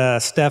and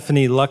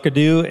Stephanie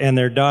Luckadoo and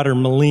their daughter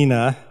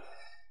Melina.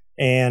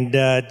 And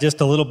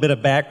just a little bit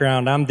of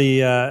background. I'm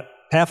the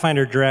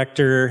Pathfinder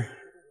director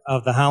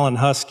of the Holland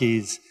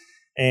Huskies.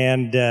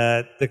 And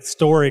the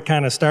story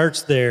kind of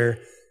starts there.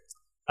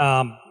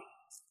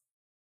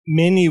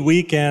 Many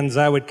weekends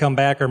I would come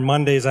back, or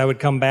Mondays I would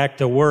come back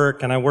to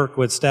work, and I worked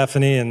with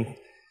Stephanie, and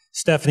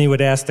Stephanie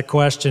would ask the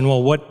question,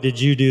 well, what did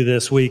you do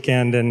this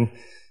weekend? And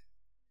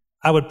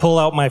I would pull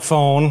out my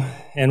phone,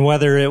 and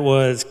whether it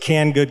was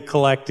canned good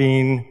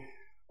collecting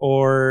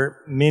or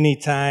many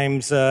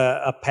times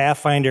a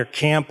Pathfinder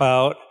camp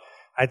out,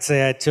 I'd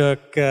say I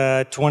took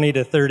 20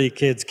 to 30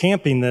 kids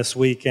camping this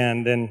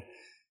weekend. And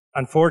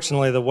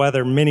unfortunately, the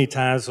weather many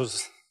times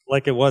was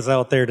like it was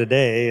out there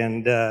today.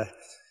 And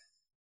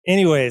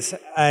anyways,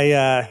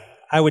 I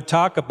would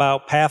talk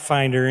about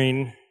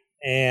pathfindering,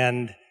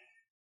 and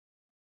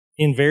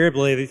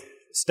invariably,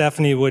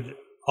 Stephanie would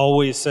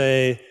always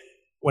say,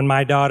 when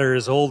my daughter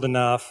is old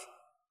enough,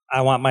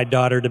 I want my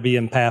daughter to be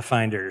in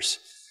Pathfinders.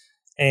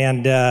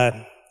 And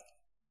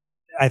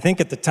I think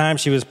at the time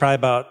she was probably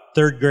about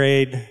 3rd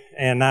grade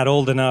and not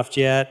old enough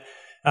yet.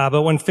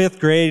 But when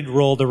 5th grade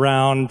rolled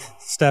around,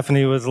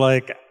 Stephanie was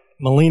like,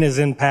 Melina's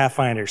in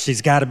Pathfinders.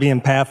 She's got to be in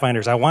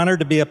Pathfinders. I want her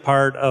to be a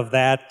part of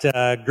that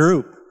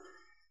group.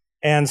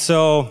 And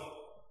so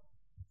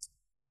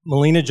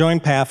Melina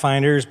joined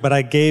Pathfinders, but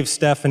I gave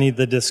Stephanie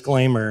the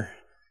disclaimer.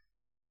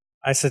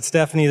 I said,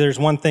 Stephanie, there's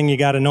one thing you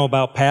got to know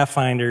about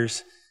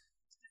Pathfinders,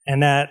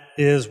 and that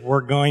is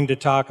we're going to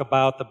talk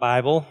about the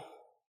Bible,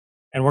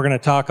 and we're going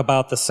to talk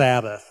about the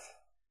Sabbath,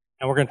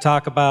 and we're going to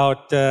talk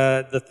about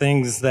the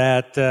things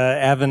that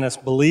Adventists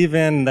believe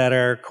in that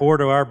are core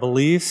to our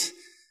beliefs.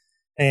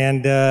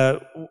 And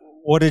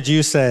what did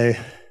you say?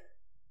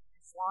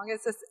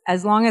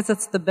 As long as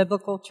it's the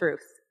biblical truth.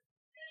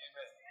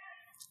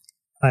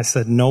 I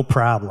said, no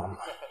problem.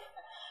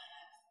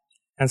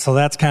 And so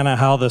that's kind of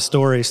how the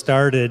story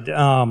started.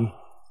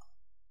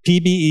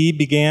 PBE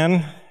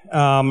began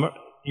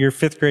your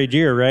 5th grade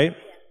year, right?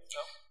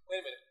 Wait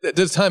a minute.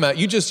 There's time out.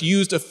 You just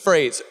used a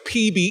phrase,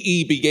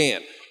 PBE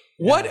began.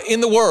 What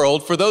in the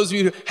world, for those of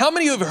you, how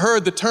many of you have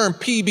heard the term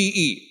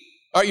PBE?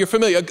 All right, you're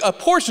familiar. A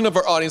portion of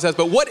our audience has,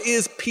 but what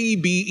is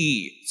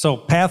PBE? So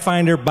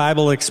Pathfinder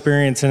Bible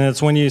Experience, and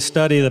it's when you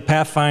study, the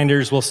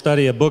Pathfinders will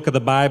study a book of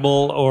the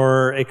Bible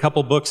or a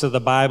couple books of the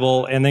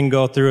Bible and then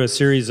go through a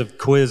series of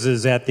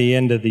quizzes at the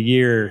end of the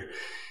year.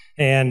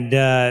 And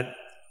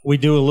we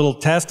do a little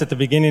test at the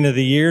beginning of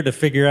the year to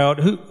figure out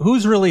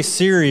who's really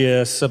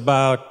serious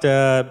about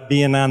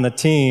being on the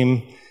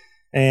team.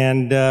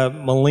 And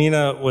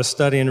Melina was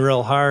studying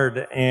real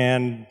hard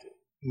and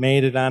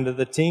made it onto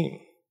the team.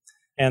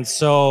 And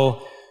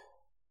so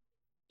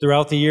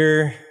throughout the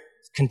year,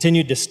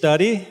 continued to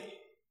study.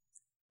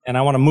 And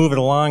I want to move it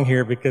along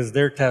here because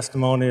their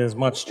testimony is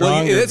much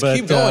stronger. Well, let's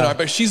keep going.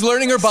 But she's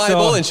learning her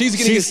Bible and she's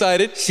getting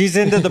excited. She's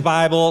into the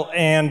Bible.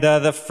 And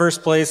the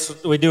first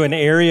place, we do an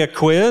area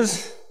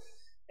quiz.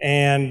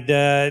 And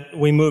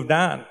we moved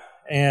on.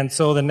 And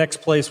so the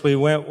next place we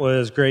went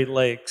was Great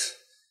Lakes,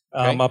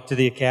 up to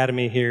the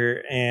academy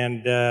here.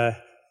 And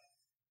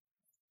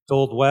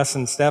told Wes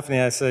and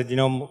Stephanie, I said,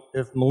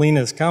 if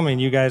Melina's coming,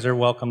 you guys are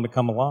welcome to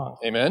come along.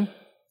 Amen.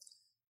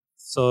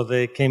 So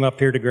they came up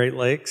here to Great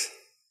Lakes.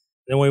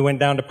 Then we went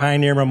down to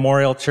Pioneer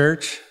Memorial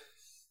Church,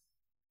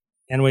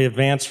 and we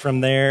advanced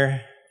from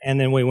there, and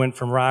then we went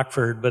from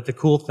Rockford. But the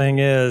cool thing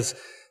is,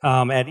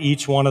 at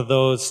each one of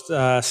those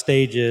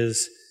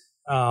stages,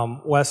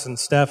 Wes and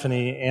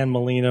Stephanie and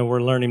Melina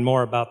were learning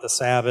more about the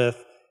Sabbath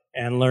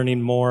and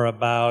learning more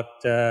about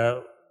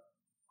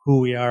who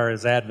we are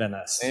as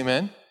Adventists.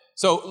 Amen.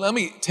 So let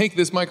me take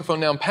this microphone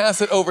now and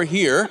pass it over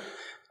here,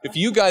 if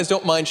you guys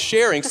don't mind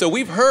sharing. So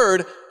we've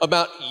heard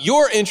about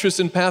your interest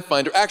in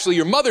Pathfinder, actually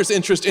your mother's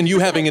interest in you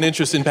having an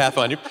interest in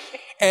Pathfinder,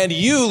 and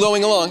you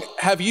going along.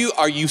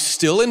 Are you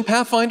still in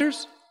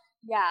Pathfinders?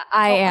 Yeah,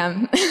 I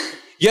am.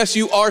 Yes,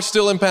 you are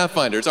still in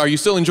Pathfinders. Are you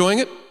still enjoying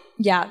it?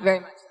 Yeah,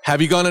 very much.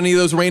 Have you gone on any of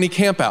those rainy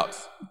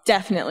campouts?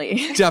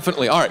 Definitely.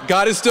 Definitely. All right.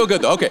 God is still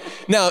good, though. Okay.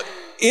 Now,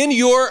 in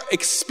your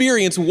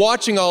experience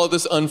watching all of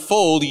this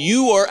unfold,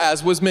 you are,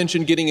 as was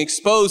mentioned, getting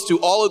exposed to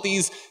all of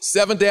these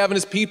Seventh-day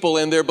Adventist people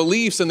and their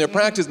beliefs and their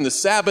practice and the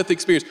Sabbath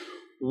experience.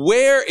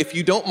 Where, if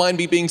you don't mind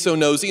me being so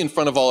nosy in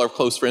front of all our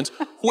close friends,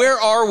 where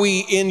are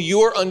we in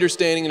your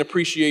understanding and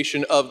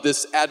appreciation of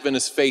this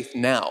Adventist faith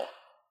now?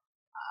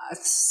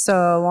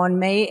 So on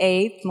May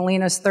 8th,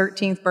 Melina's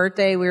 13th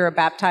birthday, we were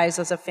baptized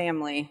as a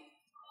family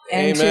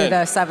into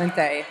the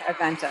Seventh-day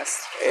Adventist.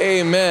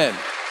 Amen.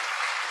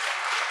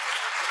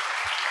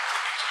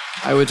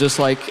 I would just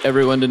like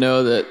everyone to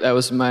know that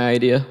was my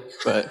idea,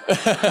 but...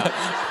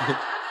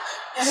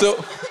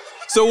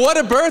 So what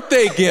a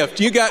birthday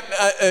gift. You got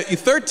your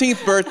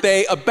 13th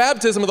birthday, a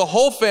baptism of the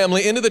whole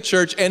family into the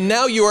church, and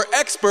now you are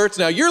experts.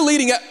 Now you're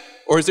leading it,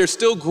 or is there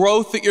still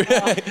growth that you're...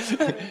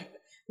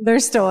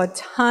 There's still a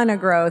ton of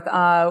growth.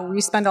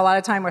 We spend a lot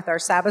of time with our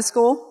Sabbath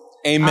school.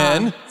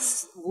 Amen.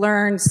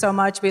 Learned so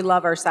much. We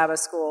love our Sabbath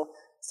school.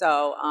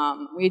 So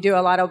we did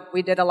a lot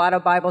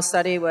of Bible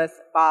study with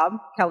Bob,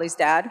 Kelly's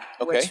dad,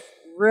 which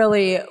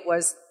really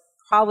was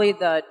probably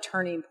the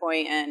turning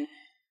point in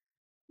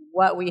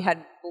what we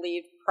had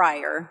believed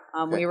prior.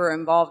 We were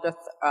involved with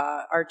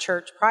our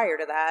church prior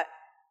to that.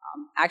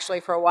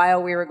 Actually, for a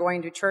while, we were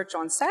going to church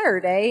on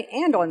Saturday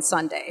and on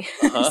Sunday.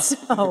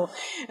 So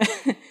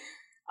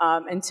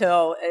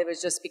until it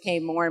just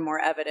became more and more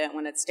evident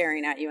when it's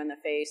staring at you in the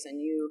face,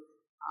 and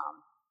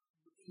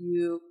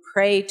you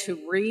pray to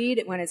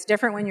read when it's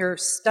different when you're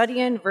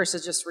studying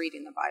versus just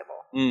reading the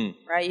Bible,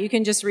 right? You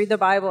can just read the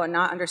Bible and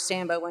not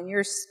understand, but when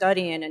you're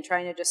studying and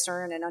trying to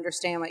discern and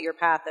understand what your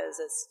path is,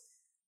 it's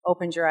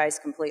opens your eyes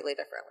completely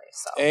differently.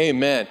 So.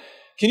 Amen.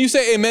 Can you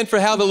say amen for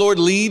how the Lord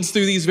leads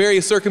through these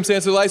various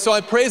circumstances of life? So I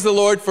praise the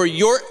Lord for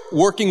your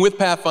working with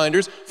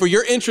Pathfinders, for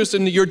your interest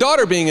in your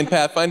daughter being in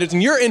Pathfinders,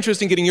 and your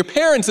interest in getting your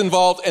parents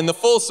involved and the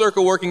full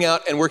circle working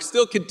out, and we're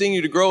still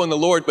continue to grow in the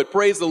Lord, but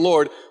praise the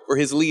Lord for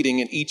his leading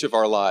in each of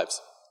our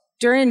lives.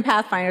 During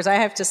Pathfinders, I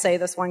have to say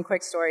this one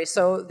quick story.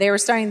 So they were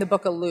studying the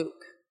book of Luke.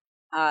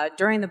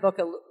 During the book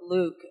of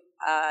Luke,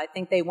 I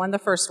think they won the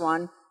first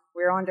one.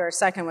 We were on to our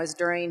second was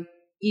during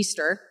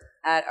Easter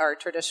at our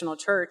traditional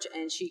church,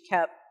 and she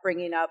kept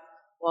bringing up,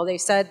 well, they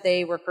said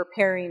they were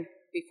preparing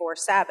before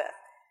Sabbath.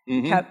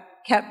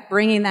 Kept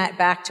bringing that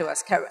back to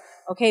us.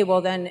 Okay,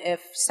 well then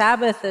if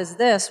Sabbath is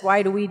this,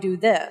 why do we do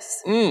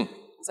this?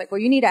 It's like,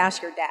 well, you need to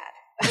ask your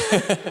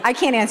dad. I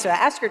can't answer that.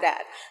 Ask your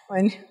dad.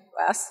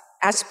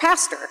 Ask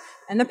pastor.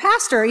 And the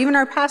pastor, even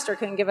our pastor,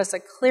 couldn't give us a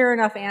clear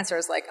enough answer.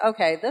 It's like,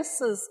 okay,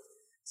 this is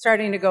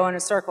starting to go in a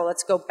circle.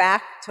 Let's go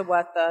back to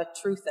what the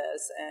truth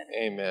is.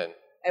 And amen.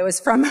 It was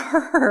from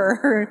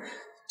her.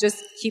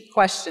 Just keep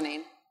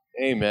questioning.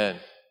 Amen.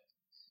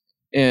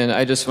 And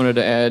I just wanted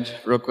to add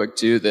real quick,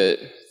 too, that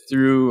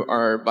through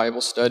our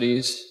Bible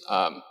studies,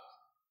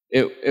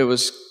 it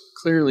was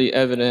clearly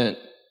evident,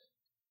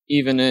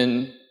 even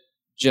in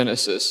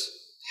Genesis,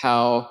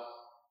 how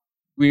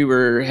we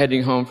were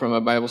heading home from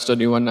a Bible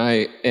study one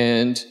night,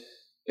 and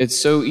it's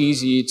so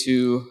easy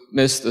to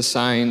miss the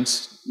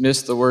signs,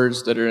 miss the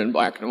words that are in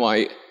black and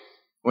white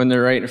when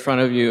they're right in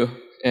front of you.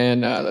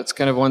 And that's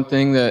kind of one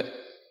thing that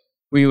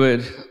we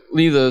would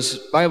leave those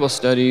Bible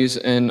studies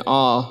in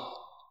awe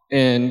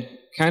and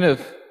kind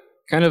of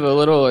a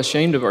little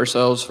ashamed of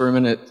ourselves for a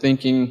minute,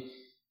 thinking,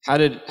 how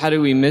did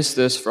we miss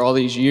this for all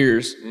these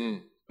years?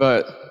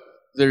 But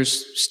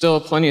there's still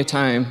plenty of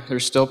time.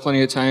 There's still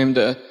plenty of time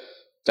to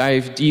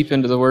dive deep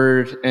into the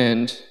Word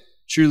and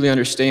truly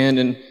understand.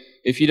 And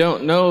if you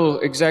don't know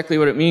exactly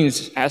what it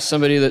means, ask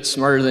somebody that's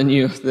smarter than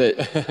you.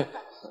 That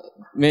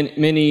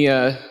many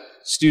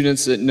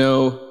students that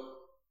know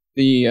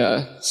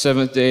the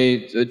seventh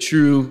day, the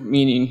true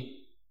meaning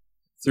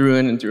through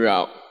in and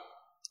throughout.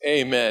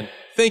 Amen.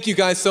 Thank you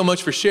guys so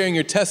much for sharing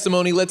your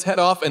testimony. Let's head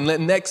off, and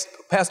next,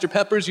 Pastor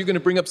Peppers, you're going to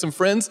bring up some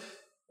friends,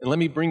 and let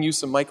me bring you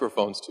some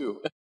microphones too.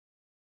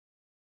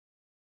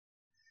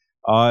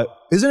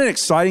 Isn't it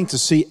exciting to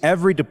see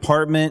every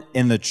department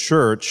in the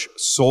church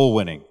soul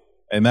winning?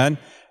 Amen?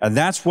 And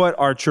that's what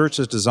our church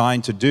is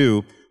designed to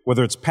do,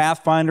 whether it's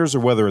Pathfinders or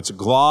whether it's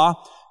GLAW.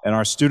 And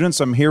our students,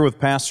 I'm here with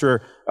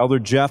Pastor Elder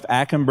Jeff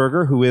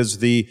Ackenberger, who is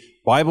the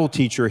Bible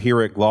teacher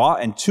here at GLAW,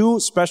 and two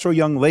special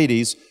young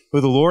ladies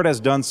who the Lord has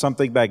done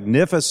something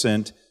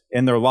magnificent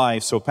in their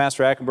life. So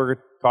Pastor Ackenberger,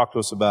 talk to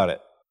us about it.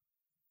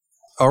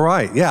 All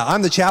right. Yeah,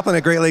 I'm the chaplain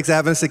at Great Lakes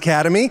Adventist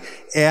Academy,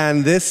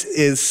 and this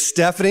is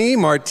Stephanie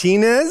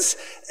Martinez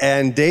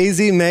and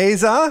Daisy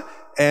Meza.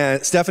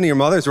 And Stephanie, your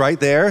mother's right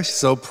there. She's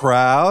so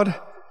proud.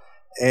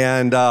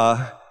 And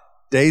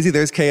Daisy,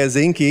 there's Kea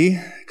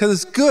Zinke. Because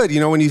it's good,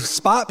 when you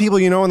spot people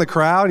in the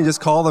crowd, you just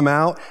call them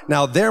out.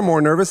 Now, they're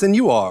more nervous than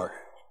you are.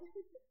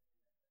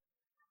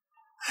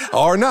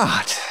 Or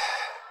not.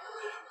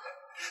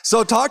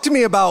 So talk to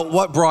me about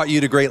what brought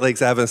you to Great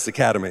Lakes Adventist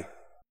Academy.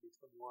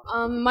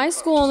 My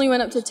school only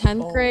went up to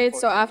 10th grade,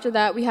 so after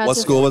that we had What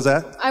school was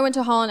that? I went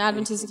to Holland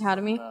Adventist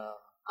Academy,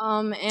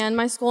 and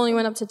my school only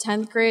went up to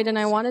 10th grade, and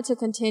I wanted to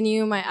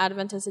continue my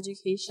Adventist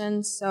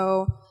education,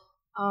 so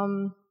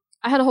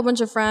I had a whole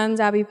bunch of friends,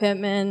 Abby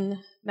Pittman,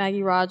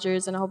 Maggie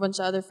Rogers, and a whole bunch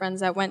of other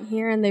friends that went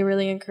here, and they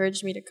really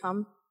encouraged me to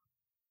come.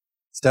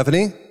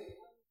 Stephanie?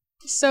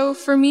 So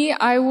for me,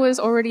 I was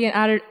already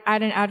at an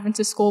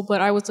Adventist school,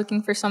 but I was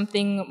looking for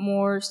something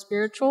more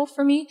spiritual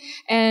for me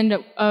and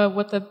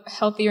with a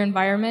healthier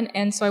environment.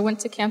 And so I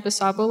went to Campus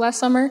Sabo last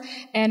summer,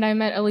 and I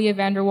met Aaliyah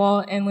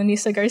Vanderwall and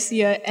Lanisa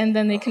Garcia, and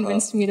then they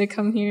convinced me to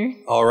come here.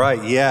 All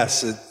right,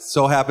 yes. It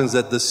so happens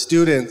that the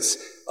students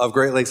of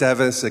Great Lakes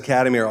Adventist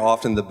Academy are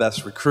often the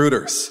best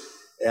recruiters.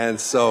 And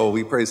so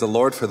we praise the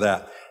Lord for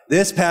that.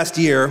 This past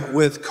year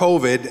with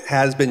COVID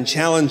has been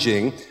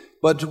challenging.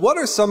 But what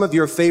are some of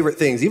your favorite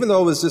things? Even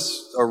though it was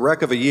just a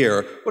wreck of a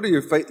year, what are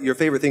your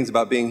favorite things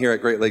about being here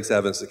at Great Lakes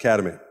Adventist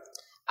Academy?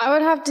 I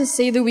would have to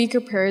say the week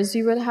of prayers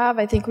we would have.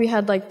 I think we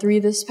had like 3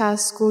 this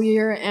past school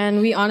year,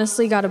 and we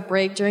honestly got a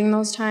break during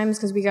those times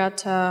because we had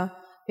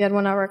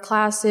 1-hour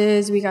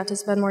classes, we got to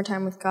spend more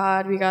time with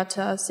God, we got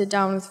to sit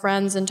down with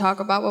friends and talk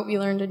about what we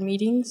learned in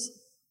meetings.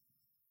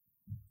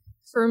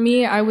 For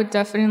me, I would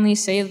definitely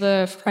say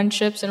the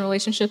friendships and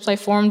relationships I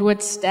formed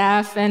with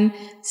staff and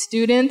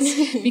students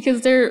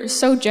because they're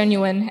so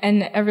genuine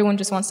and everyone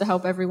just wants to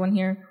help everyone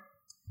here.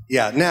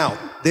 Yeah, now,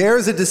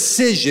 there's a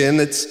decision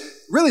that's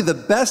really the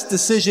best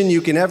decision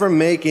you can ever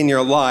make in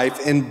your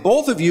life, and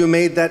both of you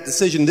made that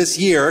decision this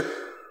year.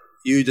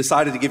 You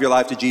decided to give your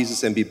life to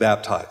Jesus and be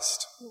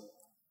baptized.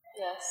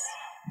 Yes.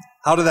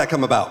 How did that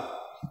come about?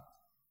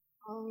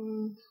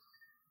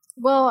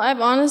 Well, I've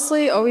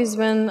honestly always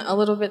been a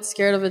little bit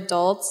scared of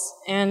adults,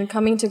 and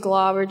coming to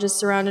GLAW, we're just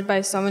surrounded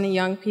by so many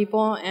young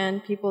people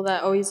and people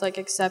that always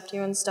accept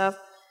you and stuff.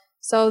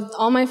 So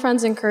all my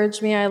friends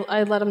encouraged me.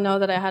 I let them know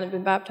that I hadn't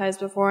been baptized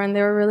before, and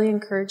they were really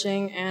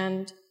encouraging,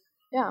 and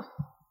yeah.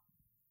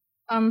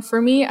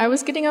 For me, I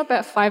was getting up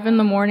at 5 in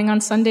the morning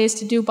on Sundays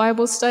to do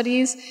Bible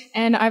studies,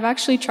 and I've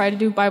actually tried to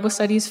do Bible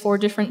studies 4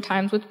 different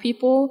times with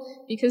people,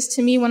 because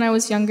to me, when I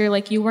was younger,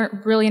 you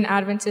weren't really an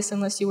Adventist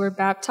unless you were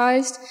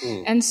baptized,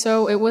 and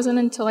so it wasn't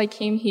until I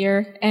came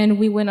here, and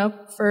we went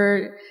up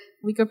for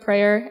week of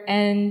prayer,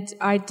 and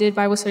I did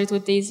Bible studies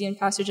with Daisy and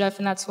Pastor Jeff,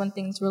 and that's when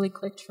things really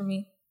clicked for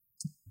me.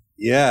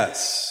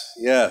 Yes,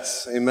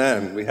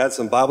 amen. We had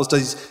some Bible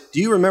studies.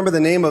 Do you remember the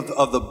name of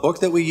the book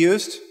that we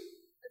used?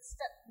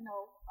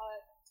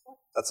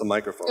 That's a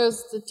microphone. It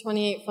was the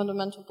 28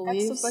 Fundamental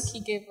Beliefs. That's the book he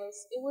gave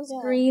us. It was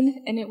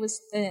green and it was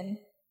thin.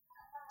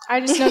 I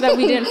just know that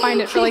we didn't find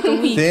it for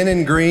a week. Thin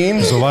and green.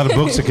 There's a lot of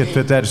books that could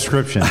fit that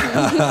description.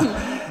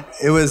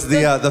 It was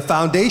the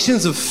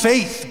Foundations of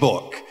Faith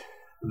book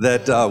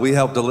that we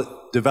helped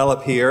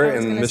develop here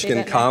in the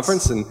Michigan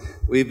Conference, and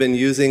we've been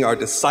using our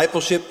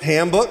discipleship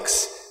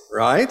handbooks,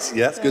 right?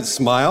 Yes, good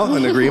smile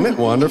and agreement.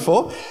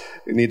 Wonderful.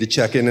 We need to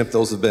check in if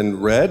those have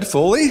been read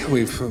fully.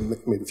 We've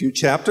made a few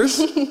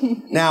chapters.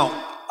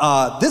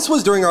 Now, this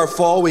was during our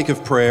fall week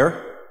of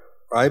prayer,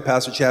 right?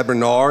 Pastor Chad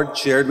Bernard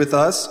shared with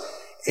us.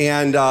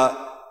 And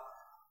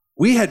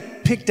we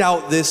had picked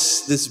out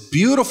this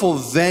beautiful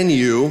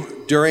venue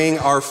during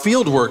our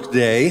fieldwork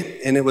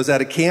day, and it was at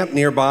a camp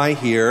nearby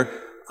here.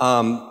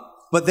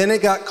 But then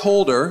it got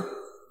colder,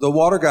 the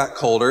water got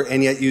colder,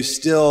 and yet you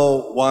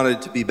still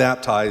wanted to be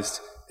baptized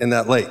in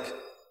that lake.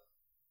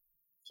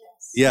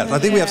 Yes, I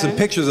think we have some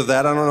pictures of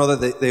that. I don't know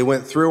that they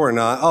went through or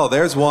not. Oh,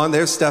 there's one.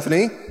 There's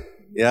Stephanie.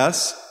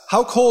 Yes.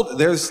 How cold?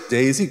 There's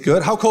Daisy.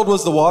 Good. How cold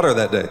was the water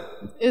that day?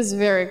 It was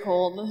very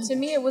cold. To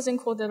me, it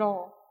wasn't cold at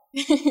all.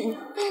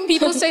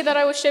 People say that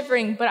I was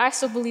shivering, but I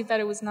still believe that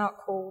it was not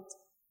cold.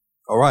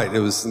 All right, it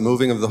was the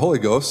moving of the Holy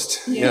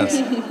Ghost. Yes.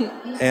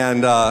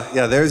 And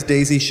there's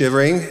Daisy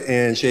shivering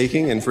and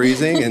shaking and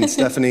freezing, and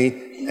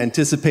Stephanie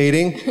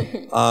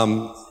anticipating.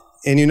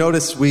 And you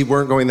notice we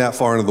weren't going that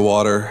far into the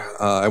water.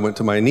 I went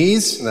to my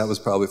knees, and that was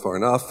probably far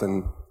enough.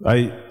 And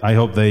I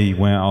hope they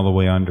went all the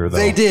way under, though.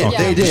 They did.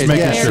 Okay. They did. Just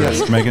making Yes. sure.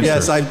 Just making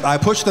Yes, sure. I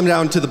pushed them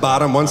down to the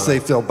bottom. Once they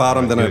felt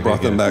bottom, then I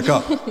brought them back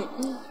up.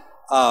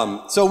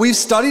 So we've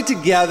studied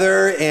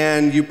together,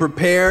 and you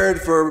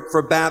prepared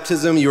for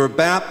baptism. You were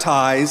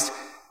baptized,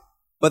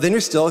 but then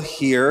you're still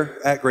here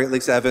at Great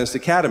Lakes Adventist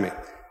Academy.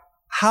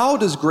 How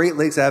does Great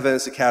Lakes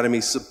Adventist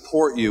Academy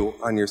support you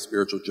on your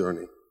spiritual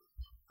journey?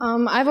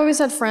 I've always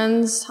had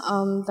friends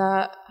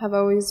that have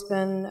always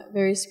been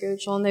very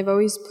spiritual, and they've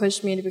always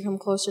pushed me to become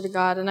closer to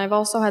God. And I've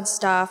also had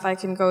staff I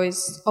can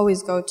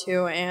always go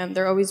to, and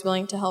they're always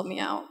willing to help me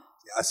out.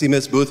 I see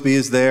Miss Boothby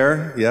is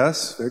there.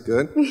 Yes, very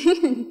good.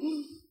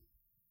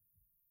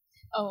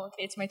 Oh,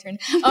 okay, it's my turn.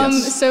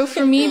 Yes. So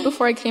for me,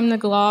 before I came to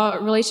GLAW, a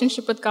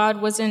relationship with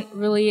God wasn't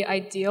really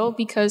ideal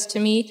because to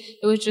me,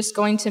 it was just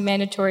going to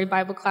mandatory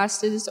Bible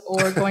classes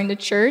or going to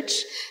church.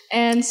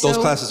 And so Those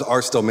classes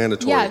are still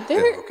mandatory. Yeah,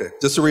 they're... Okay.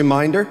 Just a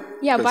reminder.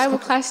 Yeah, Bible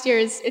class year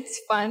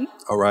it's fun.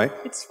 All right.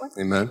 It's fun.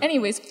 Amen.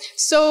 Anyways,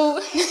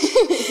 so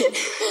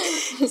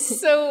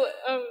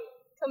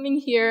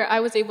coming here, I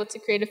was able to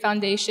create a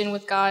foundation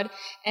with God,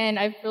 and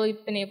I've really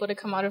been able to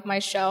come out of my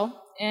shell.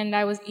 And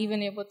I was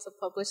even able to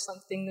publish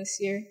something this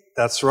year.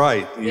 That's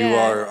right. You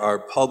are our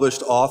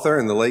published author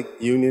in the Lake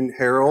Union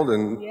Herald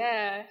and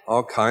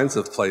all kinds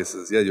of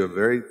places. Yeah, you have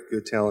very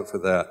good talent for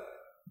that.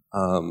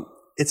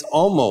 It's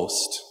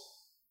almost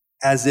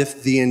as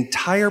if the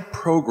entire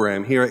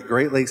program here at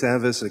Great Lakes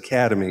Adventist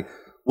Academy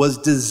was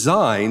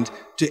designed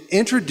to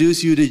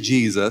introduce you to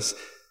Jesus,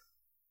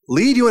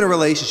 lead you in a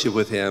relationship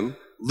with Him,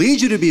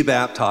 lead you to be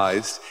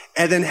baptized,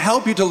 and then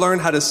help you to learn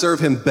how to serve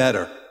Him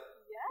better.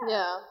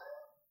 Yeah.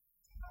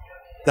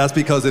 That's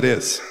because it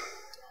is.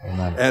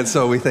 Amen. And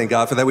so we thank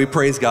God for that. We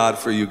praise God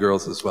for you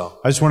girls as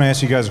well. I just want to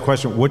ask you guys a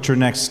question. What's your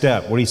next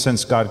step? What do you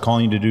sense God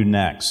calling you to do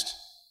next?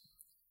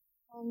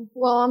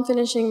 Well, I'm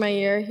finishing my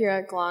year here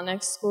at GLAW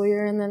next school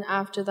year, and then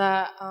after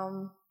that,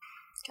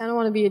 kind of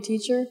want to be a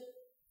teacher.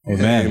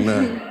 Amen.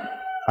 Amen.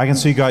 I can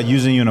see God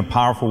using you in a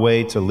powerful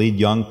way to lead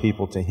young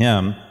people to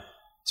Him,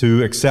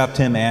 to accept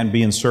Him and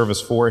be in service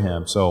for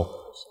Him.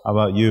 So how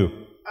about you?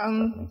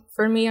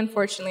 For me,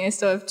 unfortunately, I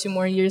still have 2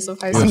 more years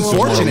of high school.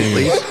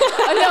 Unfortunately?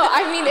 Oh, no,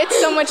 I mean, it's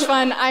so much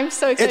fun. I'm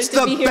so excited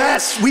to be here.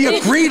 It's the best. We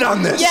agreed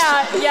on this.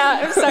 Yeah,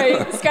 I'm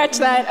sorry. Scratch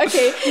that.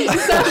 Okay.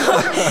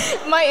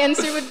 So my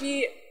answer would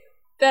be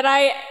that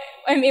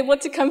I'm able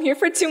to come here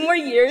for 2 more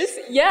years.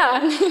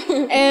 Yeah.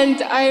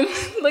 And I'm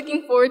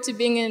looking forward to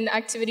being in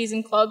activities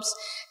and clubs.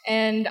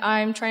 And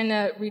I'm trying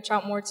to reach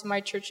out more to my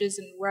churches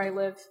and where I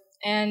live.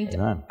 And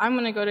Amen. I'm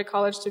going to go to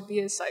college to be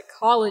a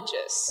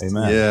psychologist.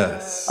 Amen.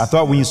 Yes. I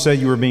thought when you said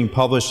you were being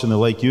published in the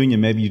Lake Union,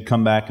 maybe you'd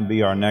come back and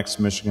be our next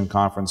Michigan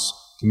Conference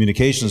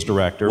communications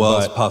director. Well,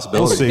 but it's a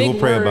possibility. We'll see. Big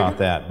We'll pray word. about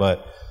that.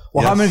 But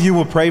how many of you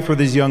will pray for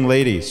these young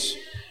ladies?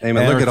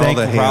 Amen. And Look are at all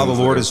the thankful for how the hands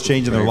Lord that is are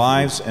changing their praying for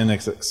lives, and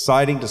it's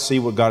exciting to see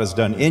what God has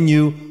done in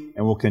you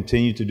and will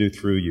continue to do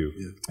through you.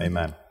 Yeah.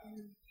 Amen.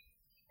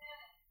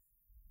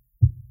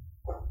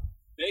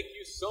 Thank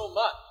you so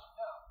much.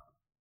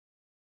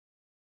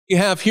 We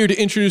have here to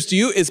introduce to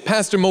you is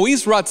Pastor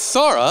Moise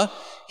Ratsara.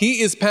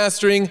 He is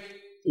pastoring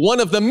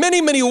one of the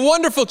many, many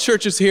wonderful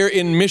churches here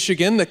in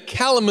Michigan, the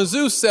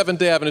Kalamazoo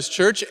Seventh-day Adventist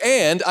Church.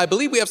 And I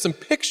believe we have some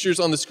pictures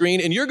on the screen,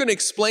 and you're going to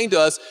explain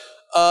to us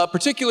a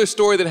particular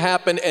story that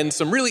happened and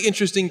some really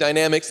interesting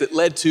dynamics that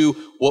led to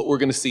what we're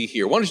going to see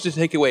here. Why don't you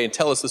take it away and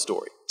tell us the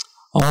story?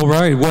 All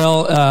right.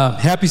 Well,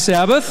 happy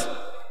Sabbath.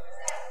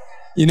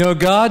 You know,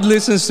 God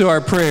listens to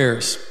our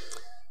prayers.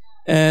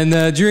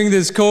 And during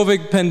this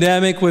COVID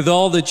pandemic, with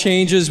all the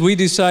changes, we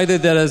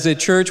decided that as a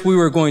church, we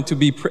were going to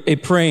be a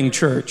praying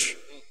church.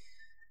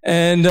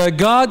 And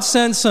God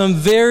sent some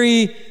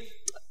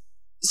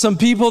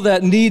people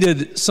that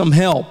needed some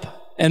help.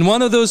 And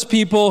one of those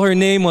people, her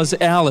name was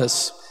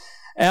Alice.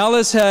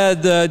 Alice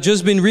had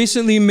just been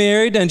recently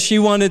married, and she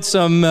wanted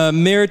some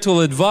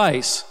marital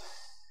advice.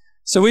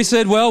 So we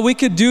said, well, we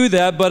could do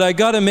that, but I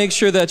got to make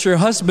sure that your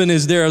husband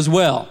is there as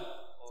well.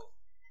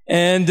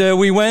 And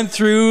we went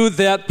through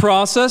that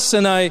process,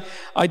 and I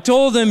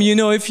told them, you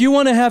know, if you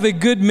want to have a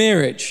good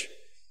marriage,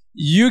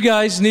 you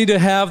guys need to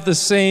have the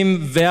same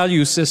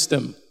value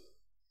system.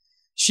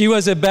 She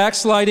was a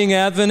backsliding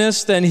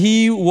Adventist, and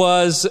he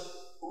was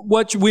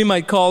what we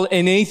might call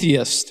an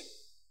atheist.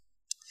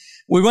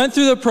 We went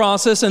through the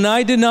process, and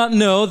I did not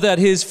know that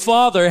his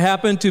father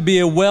happened to be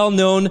a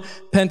well-known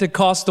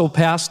Pentecostal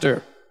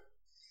pastor.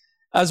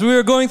 As we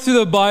were going through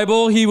the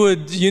Bible, he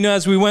would, you know,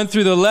 as we went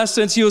through the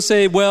lessons, he would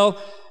say,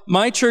 well,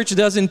 my church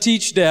doesn't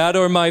teach that,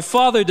 or my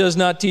father does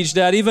not teach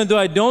that. Even though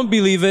I don't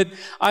believe it,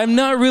 I'm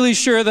not really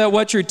sure that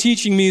what you're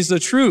teaching me is the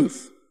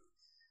truth.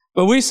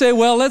 But we say,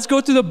 well, let's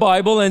go to the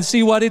Bible and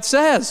see what it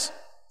says.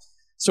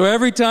 So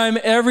every time,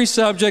 every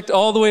subject,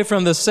 all the way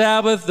from the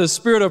Sabbath, the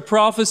spirit of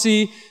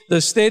prophecy,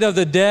 the state of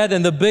the dead,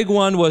 and the big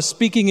one was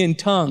speaking in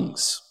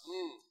tongues.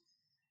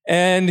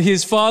 And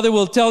his father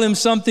will tell him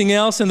something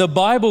else, and the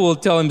Bible will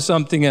tell him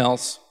something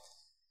else.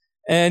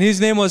 And his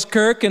name was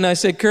Kirk, and I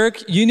said,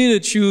 Kirk, you need to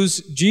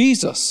choose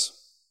Jesus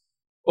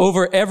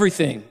over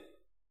everything.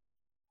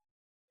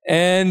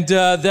 And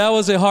that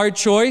was a hard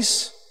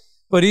choice,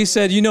 but he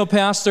said, you know,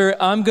 Pastor,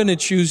 I'm going to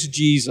choose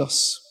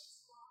Jesus.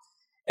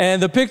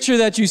 And the picture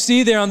that you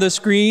see there on the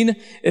screen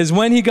is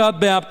when he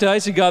got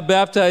baptized. He got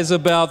baptized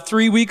about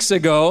 3 weeks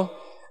ago.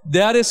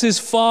 That is his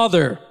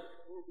father,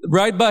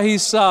 right by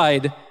his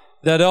side,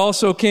 that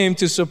also came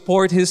to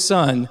support his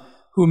son,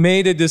 who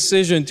made a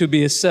decision to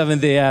be a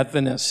Seventh-day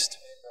Adventist.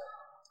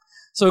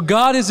 So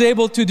God is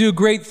able to do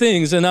great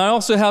things. And I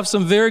also have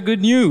some very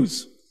good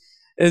news,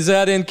 is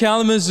that in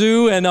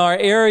Kalamazoo and our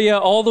area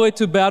all the way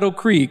to Battle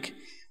Creek,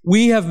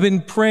 we have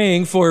been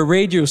praying for a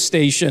radio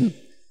station,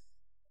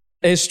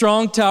 a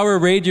Strong Tower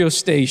radio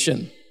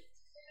station.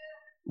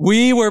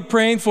 We were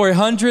praying for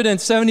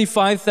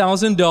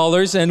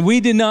 $175,000, and we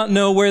did not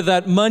know where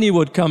that money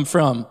would come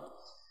from.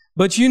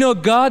 But you know,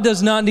 God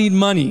does not need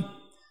money.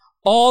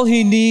 All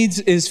he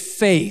needs is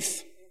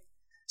faith.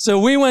 So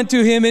we went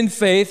to him in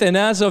faith, and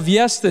as of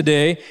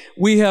yesterday,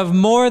 we have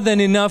more than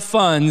enough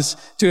funds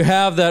to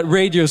have that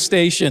radio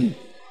station.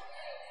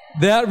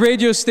 That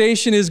radio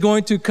station is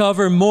going to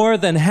cover more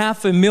than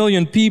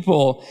 500,000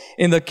 people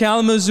in the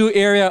Kalamazoo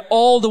area,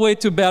 all the way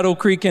to Battle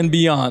Creek and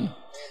beyond.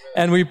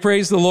 And we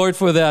praise the Lord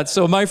for that.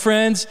 So my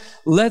friends,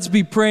 let's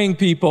be praying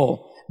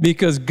people,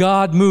 because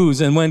God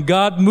moves, and when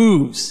God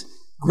moves,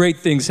 great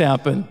things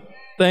happen.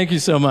 Thank you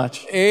so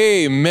much.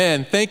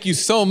 Amen. Thank you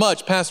so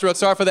much, Pastor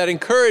Otsar, for that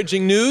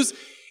encouraging news.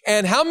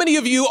 And how many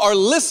of you are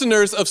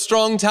listeners of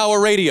Strong Tower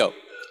Radio?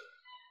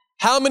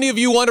 How many of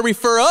you want to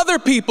refer other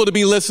people to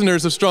be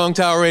listeners of Strong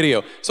Tower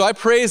Radio? So I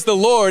praise the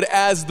Lord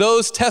as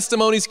those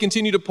testimonies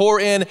continue to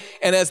pour in,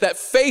 and as that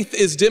faith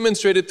is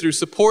demonstrated through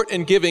support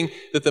and giving,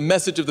 that the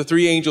message of the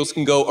three angels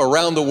can go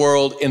around the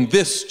world in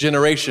this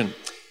generation.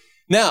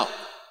 Now,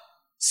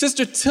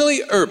 Sister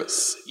Tilly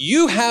Urbis,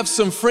 you have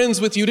some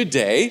friends with you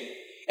today,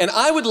 and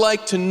I would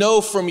like to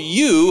know from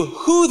you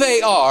who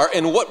they are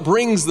and what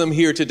brings them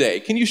here today.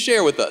 Can you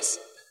share with us?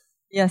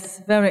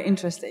 Yes, very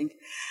interesting.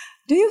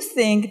 Do you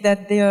think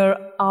that there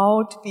are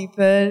out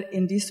people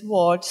in this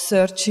world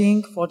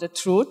searching for the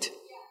truth?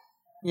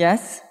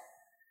 Yes?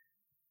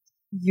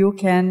 You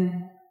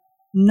can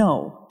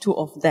know two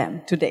of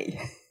them today.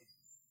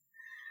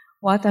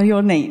 What are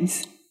your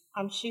names?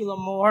 I'm Sheila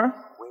Moore.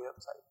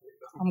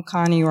 I'm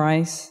Connie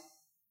Rice.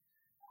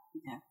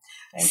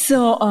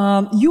 So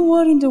you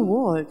were in the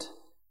world,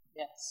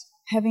 yes,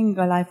 having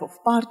a life of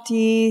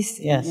parties,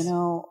 yes, you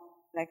know,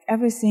 like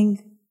everything.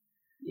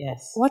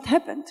 Yes. What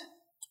happened?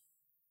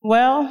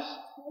 Well,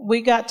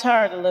 we got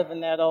tired of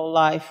living that old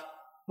life.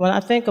 When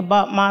I think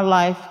about my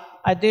life,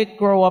 I did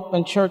grow up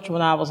in church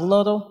when I was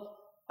little.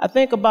 I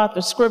think about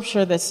the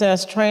scripture that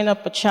says, train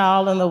up a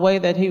child in the way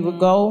that he would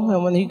go,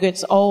 and when he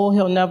gets old,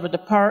 he'll never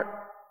depart.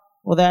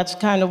 Well, that's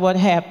kind of what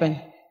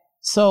happened.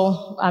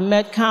 So I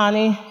met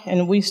Connie,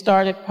 and we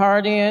started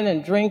partying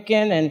and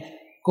drinking and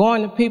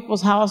going to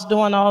people's house,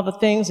 doing all the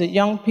things that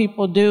young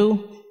people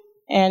do.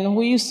 And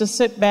we used to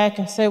sit back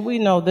and say, we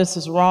know this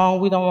is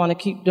wrong. We don't want to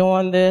keep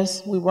doing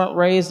this. We weren't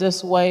raised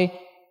this way.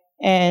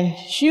 And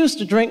she used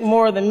to drink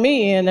more than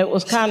me, and it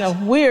was kind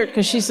of weird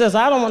because she says,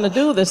 I don't want to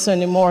do this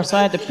anymore. So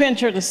I had to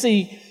pinch her to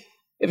see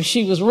if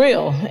she was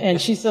real.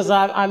 And she says,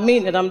 I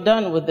mean it. I'm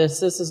done with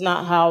this. This is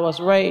not how I was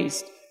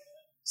raised.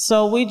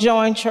 So we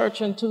joined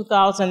church in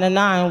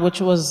 2009,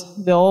 which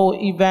was the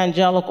old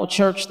evangelical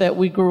church that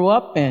we grew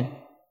up in.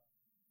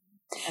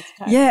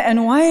 Yeah,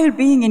 and while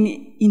being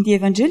in the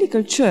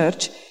evangelical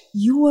church,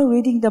 you were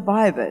reading the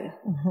Bible.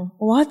 Mm-hmm.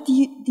 What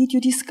did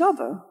you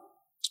discover?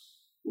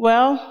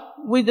 Well,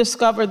 we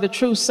discovered the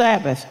true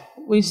Sabbath.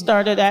 We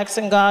started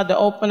asking God to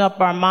open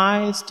up our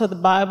minds to the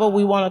Bible.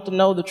 We wanted to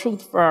know the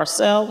truth for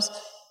ourselves.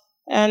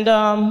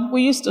 And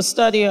we used to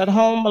study at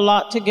home a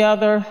lot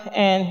together,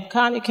 and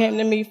Connie came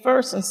to me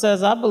first and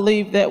says, I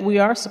believe that we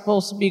are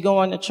supposed to be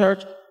going to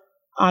church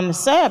on the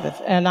Sabbath.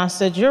 And I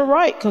said, you're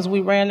right, because we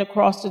ran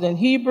across it in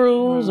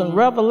Hebrews and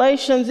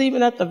Revelations,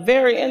 even at the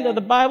very end of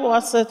the Bible. I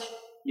said,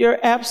 you're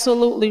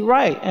absolutely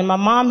right. And my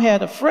mom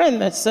had a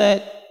friend that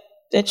said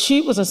that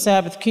she was a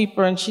Sabbath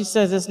keeper, and she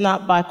says it's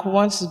not by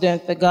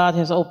coincidence that God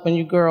has opened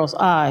you girls'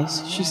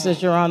 eyes. She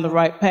says you're on the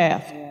right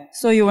path.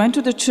 So you went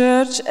to the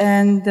church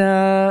and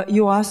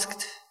you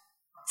asked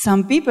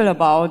some people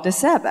about the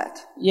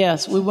Sabbath.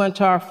 Yes, we went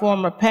to our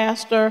former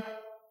pastor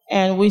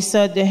and we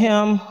said to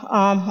him,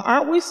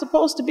 aren't we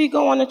supposed to be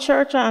going to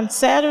church on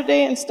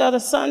Saturday instead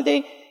of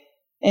Sunday?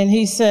 And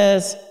he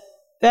says,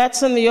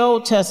 that's in the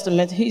Old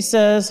Testament. He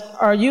says,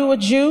 are you a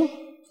Jew?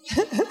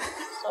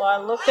 So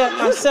I looked at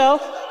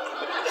myself,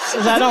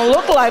 says, I don't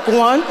look like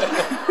one.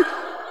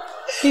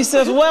 He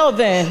says, well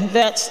then,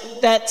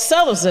 that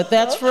settles it.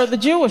 That's for the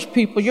Jewish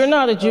people. You're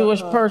not a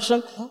Jewish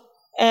person.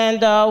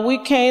 And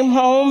we came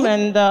home,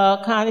 and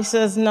Connie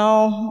says,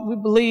 no, we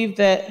believe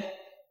that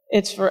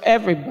it's for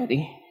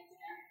everybody.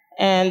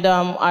 And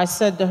I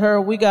said to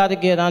her, we got to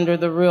get under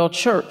the real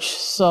church.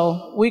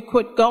 So we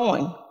quit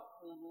going.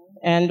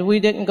 And we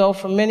didn't go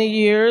for many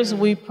years.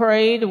 We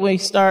prayed. We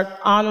start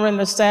honoring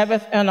the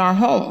Sabbath in our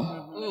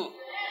home.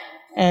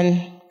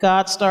 And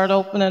God started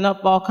opening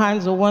up all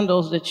kinds of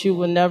windows that you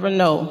would never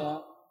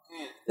know.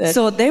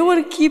 So they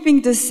were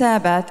keeping the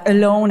Sabbath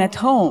alone at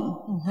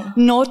home,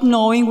 not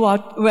knowing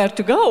where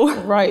to go.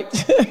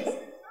 Right.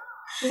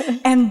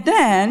 And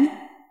then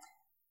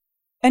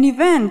an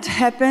event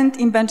happened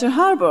in Benton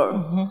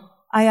Harbor.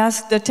 I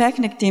asked the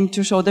technic team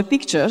to show the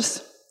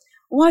pictures.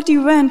 What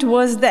event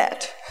was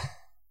that?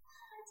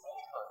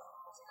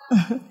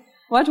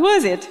 What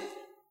was it?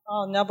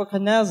 Oh,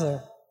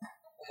 Nebuchadnezzar.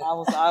 I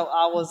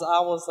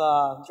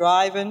was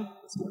driving.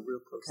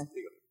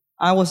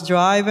 I was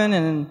driving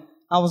and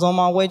I was on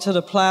my way to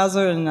the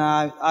plaza and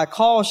I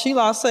called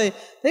Sheila. I say,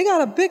 they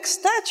got a big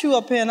statue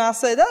up here. And I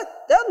say,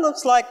 that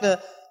looks like the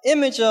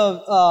image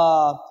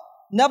of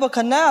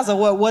Nebuchadnezzar,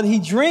 what he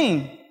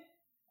dreamed.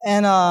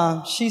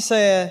 And she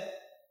said,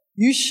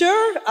 you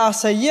sure? I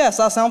said, yes.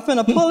 I said, I'm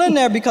finna pull in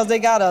there because they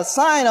got a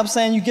sign up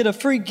saying you get a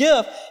free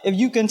gift if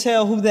you can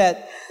tell who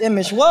that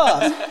image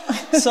was.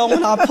 So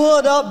when I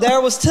pulled up,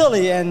 there was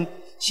Tilly, and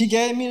she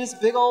gave me this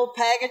big old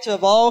package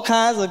of all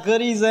kinds of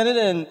goodies in it,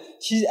 and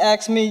she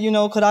asked me,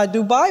 could I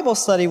do Bible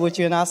study with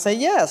you? And I said,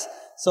 yes.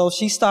 So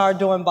she started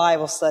doing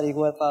Bible study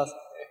with us.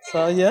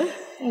 So, yeah.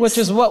 Which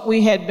is what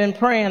we had been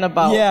praying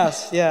about.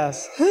 Yes.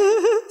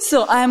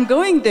 So I'm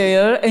going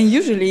there, and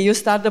usually you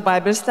start the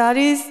Bible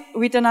studies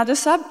with another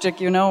subject,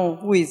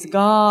 who is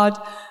God?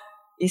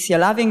 Is he a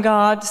loving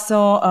God?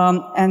 So,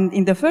 and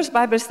in the first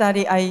Bible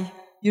study, I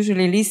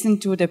usually listen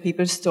to the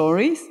people's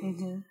stories,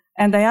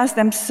 and I ask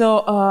them,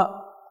 so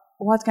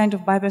what kind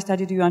of Bible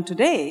study do you want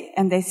today?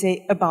 And they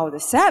say, about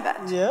the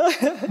Sabbath. Yeah.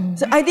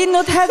 So I did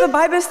not have a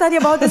Bible study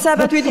about the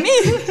Sabbath with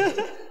me.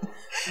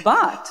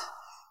 But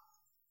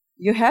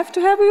you have to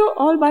have your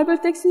all Bible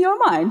texts in your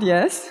mind,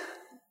 yes?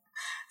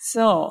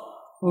 So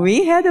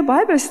we had a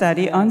Bible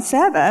study on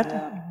Sabbath.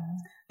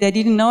 They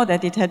didn't know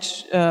that it had.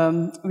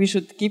 We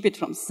should keep it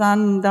from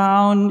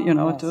sundown,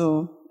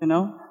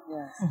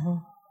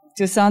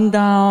 to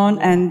sundown,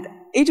 and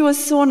it was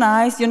so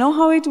nice. You know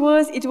how it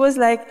was? It was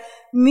like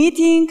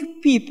meeting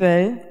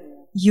people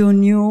you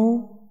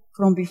knew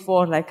from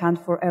before, like and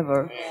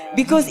forever,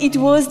 because it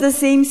was the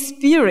same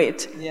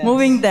spirit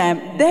moving them.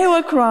 They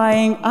were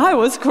crying, I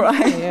was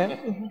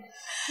crying.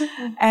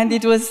 And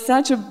it was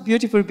such a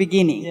beautiful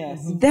beginning.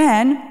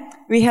 Then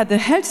we had the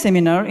health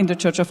seminar in the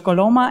Church of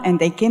Coloma, and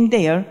they came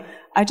there.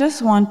 I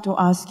just want to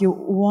ask you,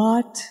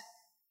 what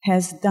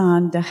has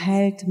done the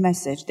health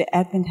message, the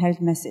Advent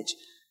health message,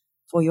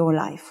 for your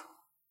life?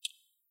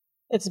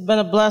 It's been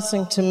a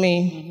blessing to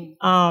me.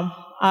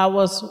 I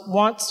was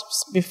once,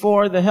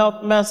 before the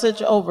health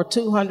message, over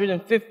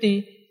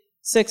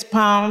 256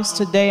 pounds.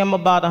 Today I'm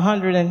about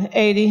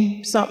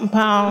 180-something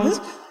pounds.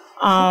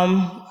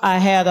 I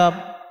had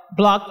a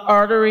blocked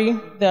artery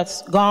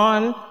that's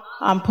gone.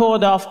 I'm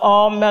pulled off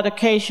all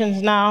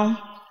medications now.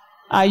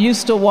 I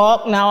used to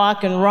walk, now I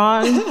can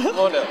run.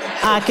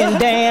 I can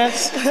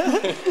dance.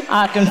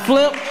 I can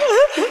flip.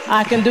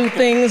 I can do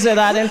things that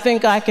I didn't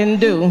think I can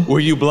do. Were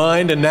you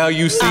blind and now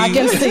you see? I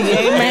can see,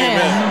 amen.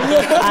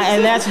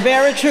 And that's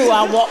very true.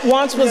 I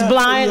once was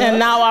blind and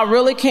now I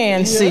really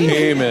can see.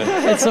 Amen.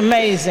 It's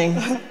amazing.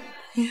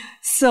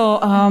 So,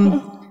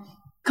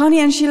 Connie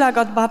and Sheila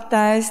got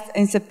baptized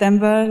in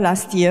September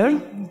last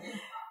year,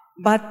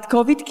 but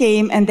COVID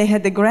came and they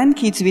had the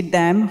grandkids with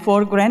them,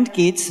 4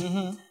 grandkids,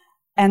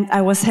 and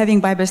I was having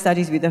Bible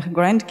studies with the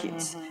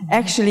grandkids.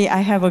 Actually, I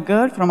have a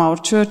girl from our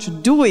church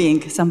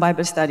doing some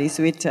Bible studies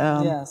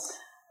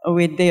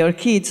with their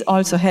kids,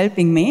 also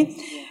helping me.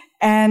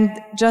 And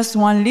just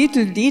one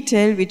little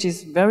detail, which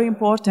is very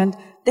important,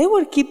 they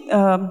were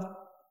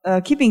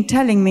keeping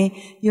telling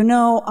me,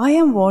 I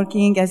am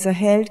working as a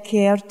health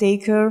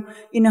caretaker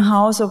in a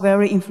house of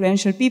very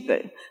influential people.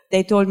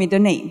 They told me the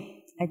name.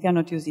 I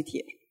cannot use it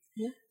here.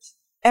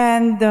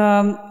 And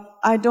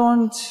I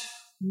don't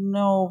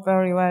know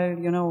very well,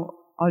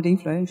 all the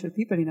influential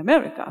people in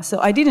America. So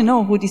I didn't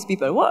know who these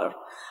people were.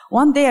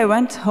 One day I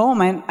went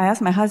home and I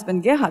asked my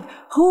husband, Gerhard,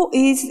 who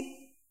is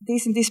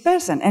this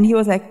person? And he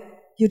was like,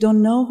 you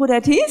don't know who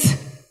that is?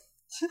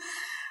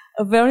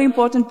 A very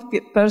important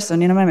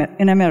person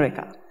in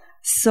America.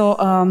 So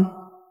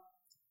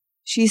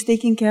she's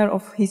taking care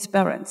of his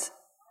parents.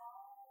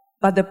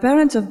 But the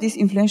parents of these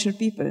influential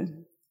people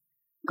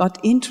got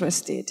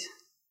interested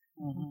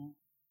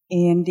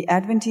in the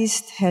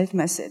Adventist health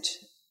message.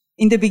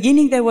 In the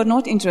beginning, they were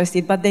not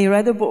interested, but they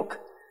read a book,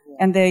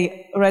 and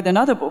they read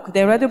another book.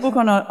 They read a book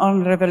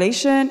on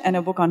Revelation and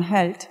a book on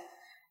health,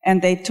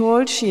 and they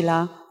told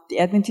Sheila, the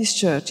Adventist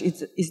church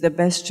is the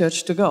best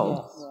church to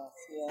go.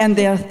 And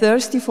they are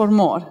thirsty for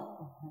more.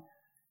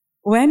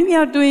 When we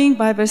are doing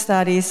Bible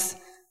studies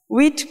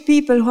with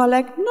people who are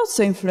not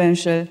so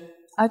influential,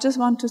 I just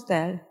want to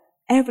tell,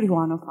 every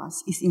one of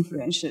us is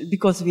influential,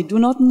 because we do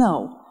not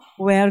know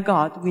where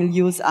God will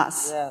use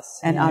us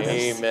and others.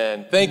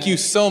 Amen. Thank you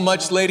so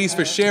much, ladies,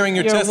 for sharing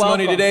your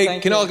testimony today.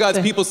 Can all God's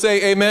people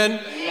say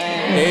amen?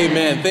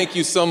 Amen. Thank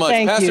you so much.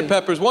 Pastor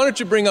Peppers, why don't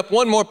you bring up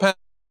one more pastor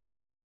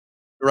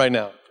right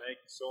now? Thank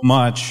you so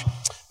much.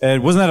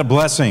 Wasn't that a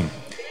blessing?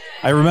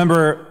 I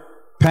remember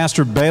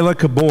Pastor Bela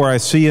Kabor. I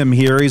see him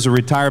here. He's a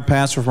retired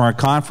pastor from our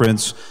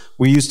conference.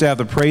 We used to have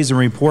the praise and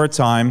report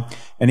time,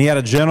 and he had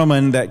a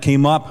gentleman that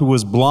came up who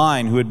was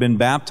blind, who had been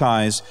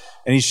baptized,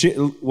 and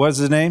what's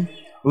his name?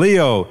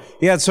 Leo.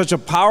 He had such a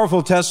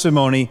powerful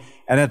testimony,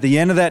 and at the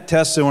end of that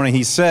testimony,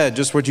 he said,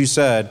 just what you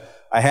said,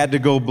 I had to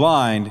go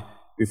blind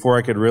before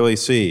I could really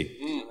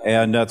see.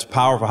 And that's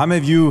powerful. How many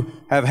of you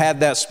have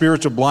had that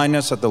spiritual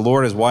blindness that the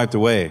Lord has wiped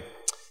away?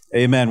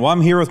 Amen. Well,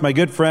 I'm here with my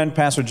good friend,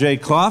 Pastor Jay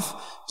Clough.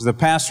 He's the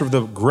pastor of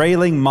the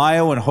Grayling,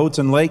 Mayo, and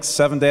Houghton Lakes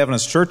Seventh-day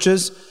Adventist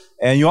churches.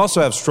 And you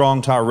also have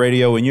Strong Tower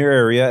Radio in your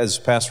area, as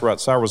Pastor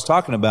Ratzar was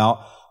talking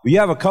about. But you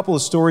have a couple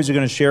of stories you're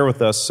going to share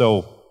with us,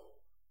 so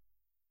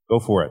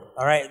go for it.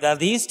 All right. Now,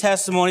 these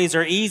testimonies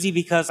are easy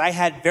because I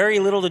had very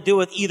little to do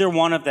with either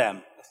one of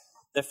them.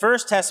 The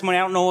first testimony,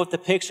 I don't know if the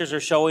pictures are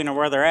showing or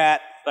where they're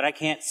at, but I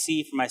can't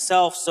see for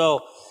myself, so...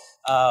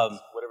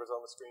 whatever's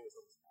on the screen is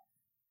on the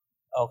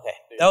screen. Okay.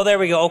 Oh, there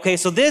we go. Okay,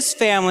 so this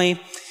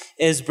family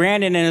is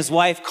Brandon and his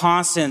wife,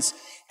 Constance.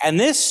 And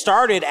this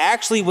started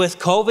actually with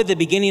COVID, the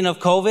beginning of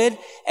COVID,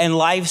 and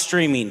live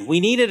streaming.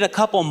 We needed a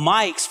couple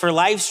mics for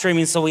live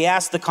streaming, so we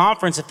asked the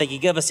conference if they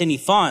could give us any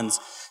funds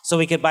so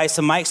we could buy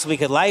some mics so we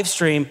could live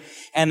stream.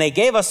 And they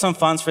gave us some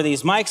funds for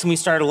these mics, and we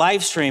started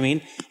live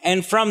streaming.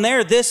 And from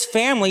there, this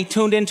family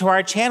tuned into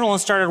our channel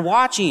and started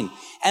watching.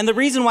 And the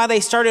reason why they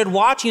started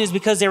watching is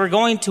because they were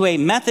going to a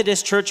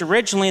Methodist church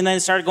originally, and then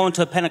started going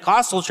to a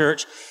Pentecostal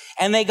church,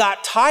 and they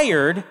got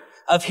tired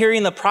of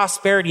hearing the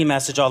prosperity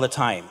message all the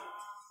time.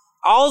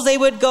 All they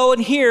would go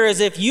and hear is,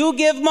 if you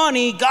give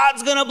money,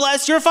 God's going to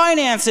bless your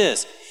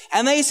finances.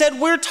 And they said,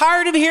 we're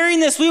tired of hearing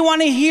this. We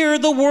want to hear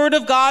the word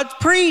of God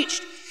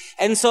preached.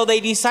 And so they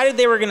decided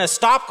they were going to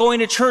stop going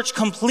to church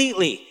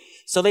completely.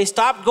 So they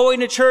stopped going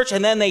to church,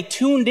 and then they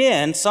tuned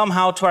in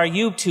somehow to our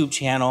YouTube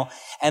channel,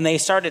 and they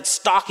started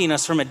stalking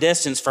us from a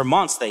distance for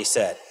months, they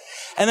said.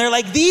 And they're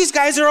like, these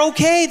guys are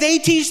okay. They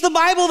teach the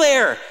Bible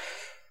there.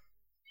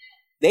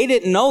 They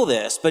didn't know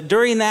this, but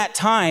during that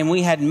time,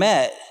 we had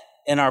met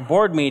in our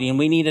board meeting.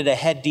 We needed a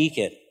head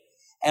deacon.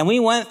 And we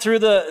went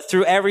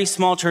through every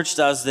small church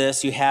does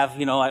this. You have,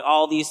 like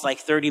all these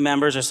 30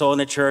 members or so in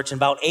the church, and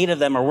about 8 of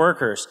them are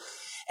workers.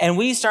 And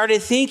we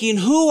started thinking,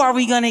 who are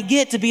we going to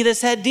get to be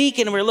this head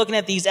deacon? And we were looking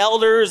at these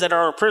elders that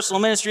are personal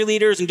ministry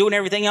leaders and doing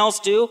everything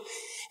else too.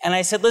 And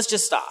I said, let's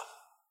just stop.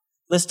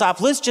 Let's stop.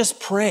 Let's just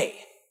pray.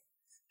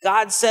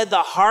 God said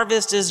the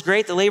harvest is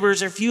great, the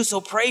laborers are few,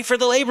 so pray for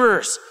the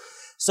laborers.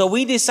 So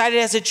we decided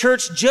as a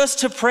church just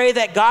to pray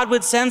that God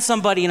would send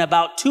somebody. And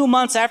about 2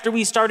 months after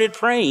we started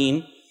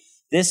praying,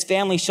 this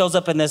family shows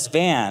up in this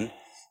van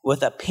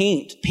with a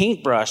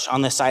paintbrush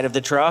on the side of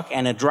the truck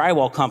and a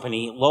drywall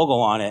company logo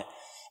on it.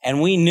 And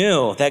we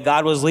knew that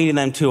God was leading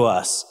them to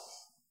us.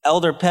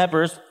 Pastor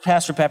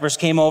Peppers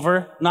came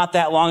over not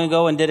that long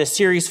ago and did a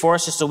series for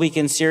us, just a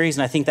weekend series.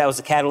 And I think that was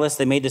the catalyst.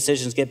 They made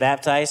decisions to get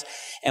baptized.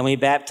 And we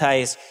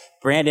baptized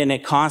Brandon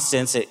and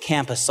Constance at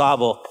Camp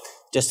Asable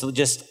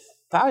just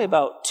probably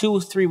about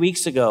 2-3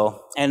 weeks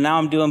ago. And now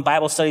I'm doing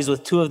Bible studies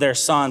with 2 of their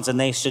sons, and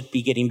they should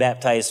be getting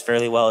baptized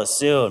fairly well as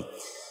soon.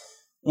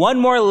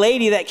 One more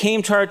lady that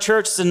came to our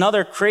church is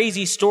another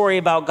crazy story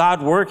about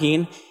God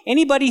working.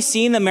 Anybody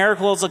seen the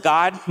miracles of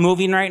God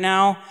moving right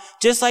now?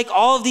 Just like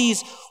all of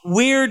these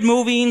weird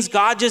movings,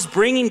 God just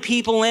bringing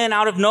people in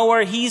out of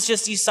nowhere. He's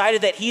just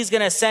decided that he's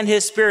going to send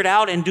his spirit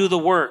out and do the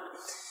work.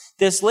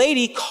 This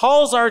lady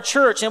calls our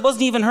church, and it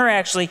wasn't even her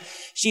actually.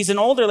 She's an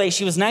older lady.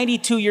 She was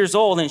 92 years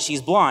old, and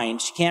she's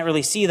blind. She can't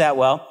really see that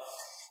well.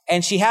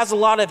 And she has a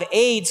lot of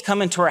aides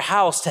come into her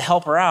house to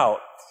help her out.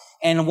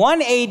 And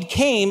one aide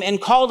came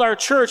and called our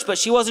church, but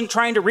she wasn't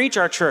trying to reach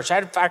our church.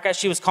 I guess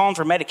she was calling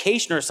for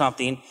medication or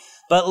something,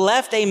 but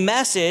left a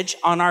message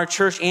on our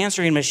church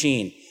answering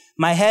machine.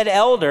 My head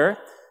elder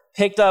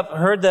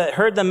heard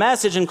the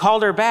message and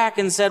called her back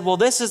and said, well,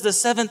 this is the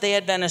Seventh-day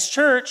Adventist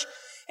church.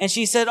 And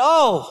she said,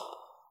 oh,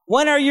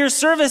 when are your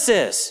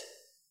services?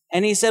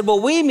 And he said, well,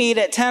 we meet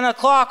at 10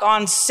 o'clock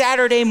on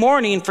Saturday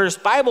morning for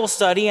Bible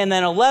study, and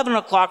then 11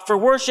 o'clock for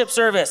worship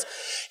service.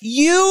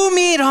 You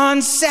meet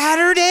on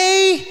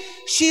Saturday?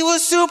 She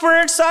was super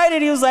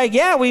excited. He was like,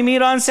 yeah, we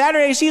meet on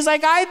Saturday. She's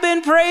like, I've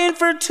been praying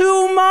for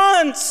 2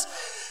 months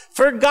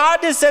for God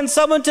to send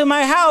someone to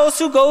my house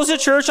who goes to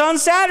church on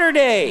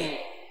Saturday.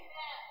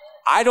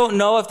 I don't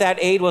know if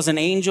that aide was an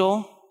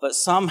angel, but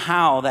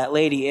somehow that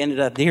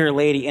dear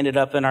lady ended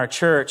up in our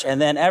church.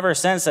 And then ever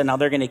since then, now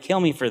they're going to kill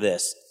me for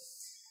this.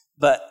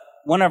 But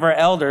one of our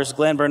elders,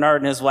 Glenn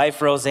Bernard, and his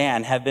wife,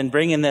 Roseanne, have been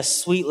bringing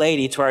this sweet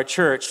lady to our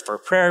church for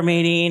prayer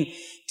meeting,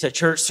 to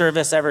church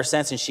service ever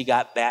since, and she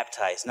got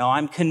baptized. Now,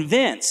 I'm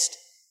convinced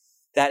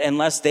that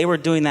unless they were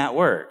doing that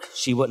work,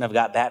 she wouldn't have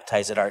got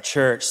baptized at our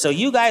church. So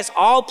you guys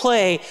all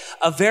play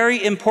a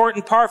very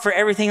important part for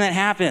everything that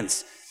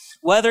happens.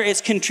 Whether it's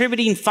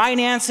contributing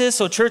finances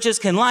so churches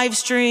can live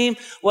stream,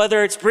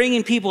 whether it's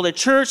bringing people to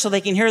church so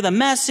they can hear the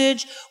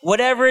message,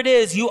 whatever it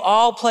is, you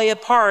all play a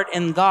part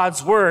in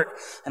God's work.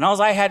 And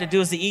all I had to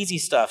do is the easy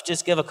stuff.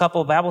 Just give a couple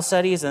of Bible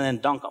studies and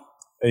then dunk them.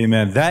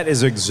 Amen. That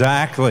is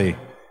exactly,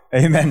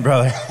 amen,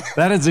 brother.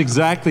 That is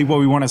exactly what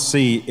we want to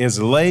see,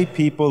 is lay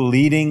people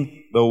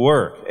leading the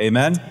work.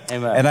 Amen?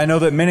 Amen. And I know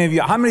that many of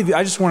you, how many of you,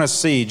 I just want to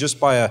see, just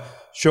by a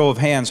show of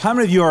hands, how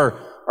many of you are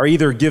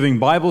either giving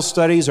Bible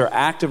studies or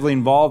actively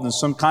involved in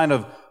some kind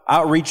of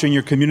outreach in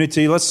your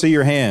community? Let's see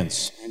your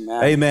hands.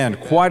 Amen. Amen.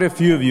 Quite a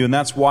few of you, and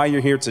that's why you're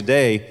here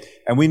today.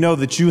 And we know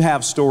that you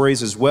have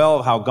stories as well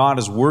of how God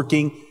is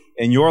working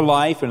in your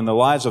life and in the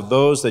lives of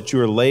those that you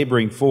are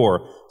laboring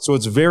for. So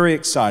it's very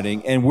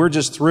exciting, and we're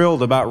just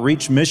thrilled about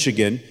Reach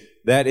Michigan.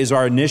 That is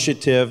our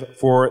initiative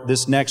for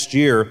this next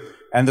year.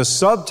 And the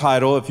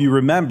subtitle, if you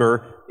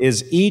remember,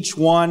 is Each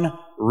One,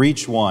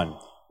 Reach One.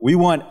 We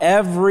want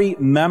every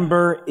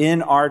member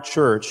in our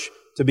church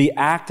to be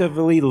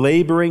actively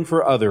laboring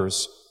for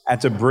others and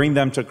to bring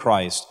them to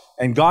Christ.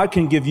 And God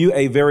can give you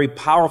a very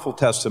powerful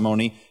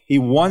testimony. He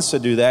wants to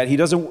do that. He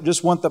doesn't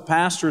just want the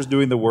pastors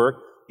doing the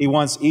work. He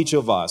wants each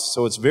of us.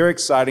 So it's very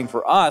exciting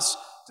for us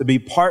to be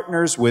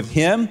partners with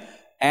Him,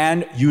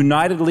 and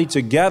unitedly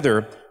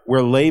together,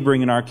 we're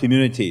laboring in our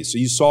community. So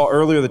you saw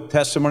earlier the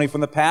testimony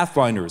from the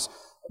Pathfinders,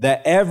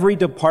 that every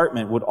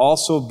department would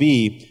also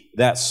be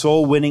that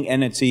soul-winning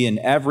entity, and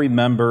every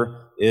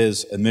member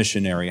is a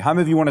missionary. How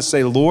many of you want to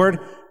say, Lord,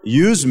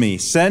 use me,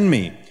 send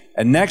me?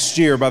 And next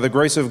year, by the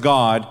grace of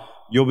God,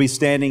 you'll be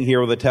standing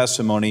here with a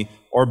testimony,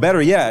 or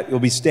better yet, you'll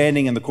be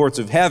standing in the courts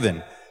of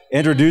heaven,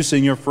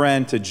 introducing your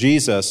friend to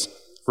Jesus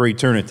for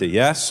eternity.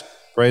 Yes?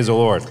 Praise the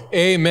Lord.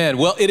 Amen.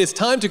 Well, it is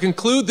time to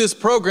conclude this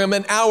program.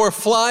 An hour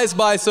flies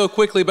by so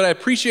quickly, but I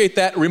appreciate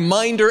that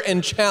reminder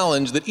and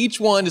challenge that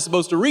each one is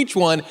supposed to reach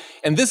one.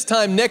 And this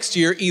time next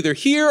year, either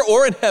here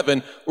or in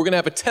heaven, we're going to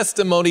have a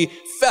testimony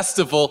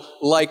festival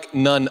like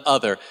none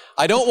other.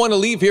 I don't want to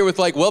leave here with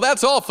like, well,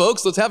 that's all,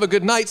 folks. Let's have a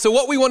good night. So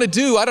what we want to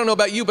do, I don't know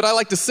about you, but I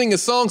like to sing a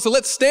song. So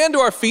let's stand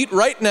to our feet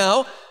right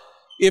now.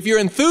 If you're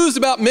enthused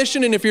about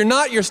mission, and if you're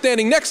not, you're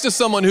standing next to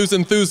someone who's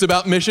enthused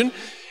about mission.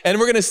 And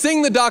we're going to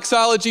sing the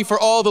doxology for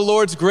all the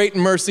Lord's great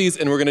mercies,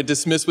 and we're going to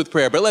dismiss with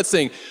prayer. But let's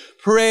sing,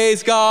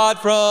 praise God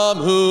from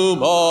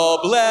whom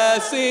all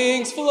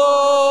blessings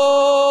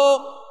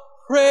flow.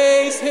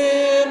 Praise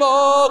Him,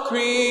 all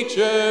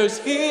creatures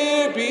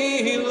here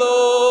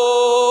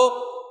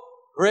below.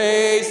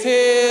 Praise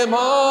Him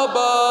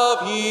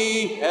above,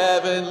 ye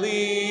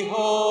heavenly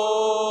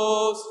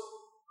hosts.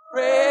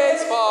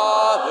 Praise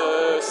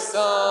Father,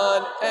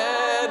 Son,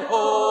 and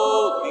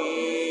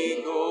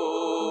Holy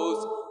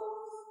Ghost.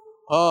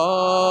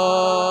 Amen.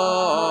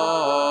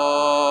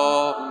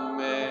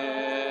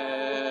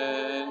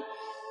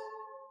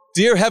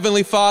 Dear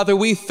Heavenly Father,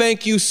 we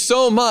thank you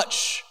so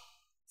much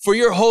for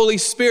your Holy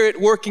Spirit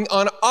working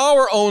on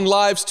our own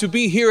lives to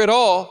be here at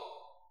all.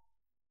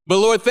 But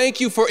Lord, thank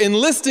you for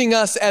enlisting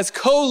us as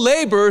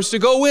co-laborers to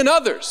go win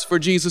others for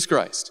Jesus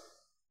Christ.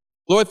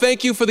 Lord,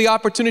 thank you for the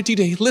opportunity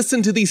to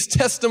listen to these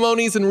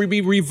testimonies and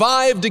be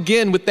revived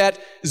again with that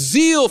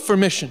zeal for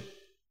mission.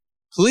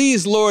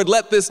 Please, Lord,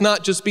 let this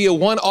not just be a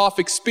one-off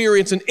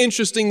experience, an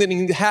interesting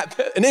thing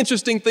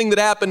that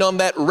happened on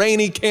that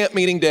rainy camp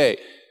meeting day.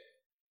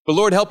 But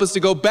Lord, help us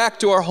to go back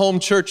to our home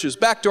churches,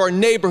 back to our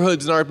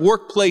neighborhoods and our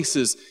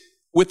workplaces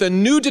with a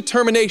new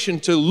determination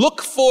to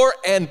look for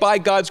and, by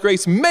God's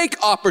grace, make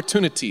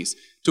opportunities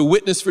to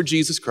witness for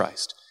Jesus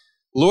Christ.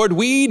 Lord,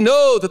 we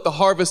know that the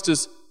harvest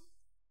is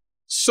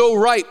so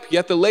ripe,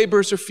 yet the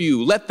laborers are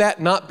few. Let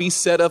that not be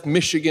said of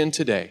Michigan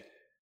today.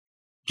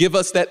 Give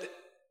us that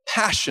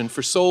passion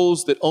for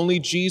souls that only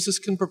Jesus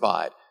can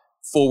provide,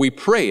 for we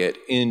pray it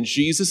in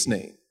Jesus'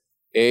 name.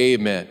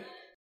 Amen.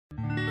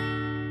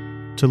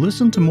 To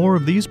listen to more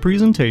of these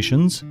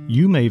presentations,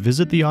 you may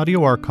visit the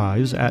audio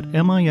archives at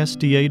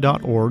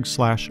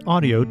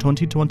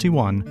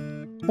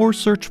misda.org/audio2021 or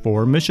search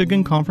for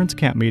Michigan Conference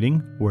Camp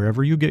Meeting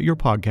wherever you get your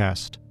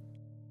podcast.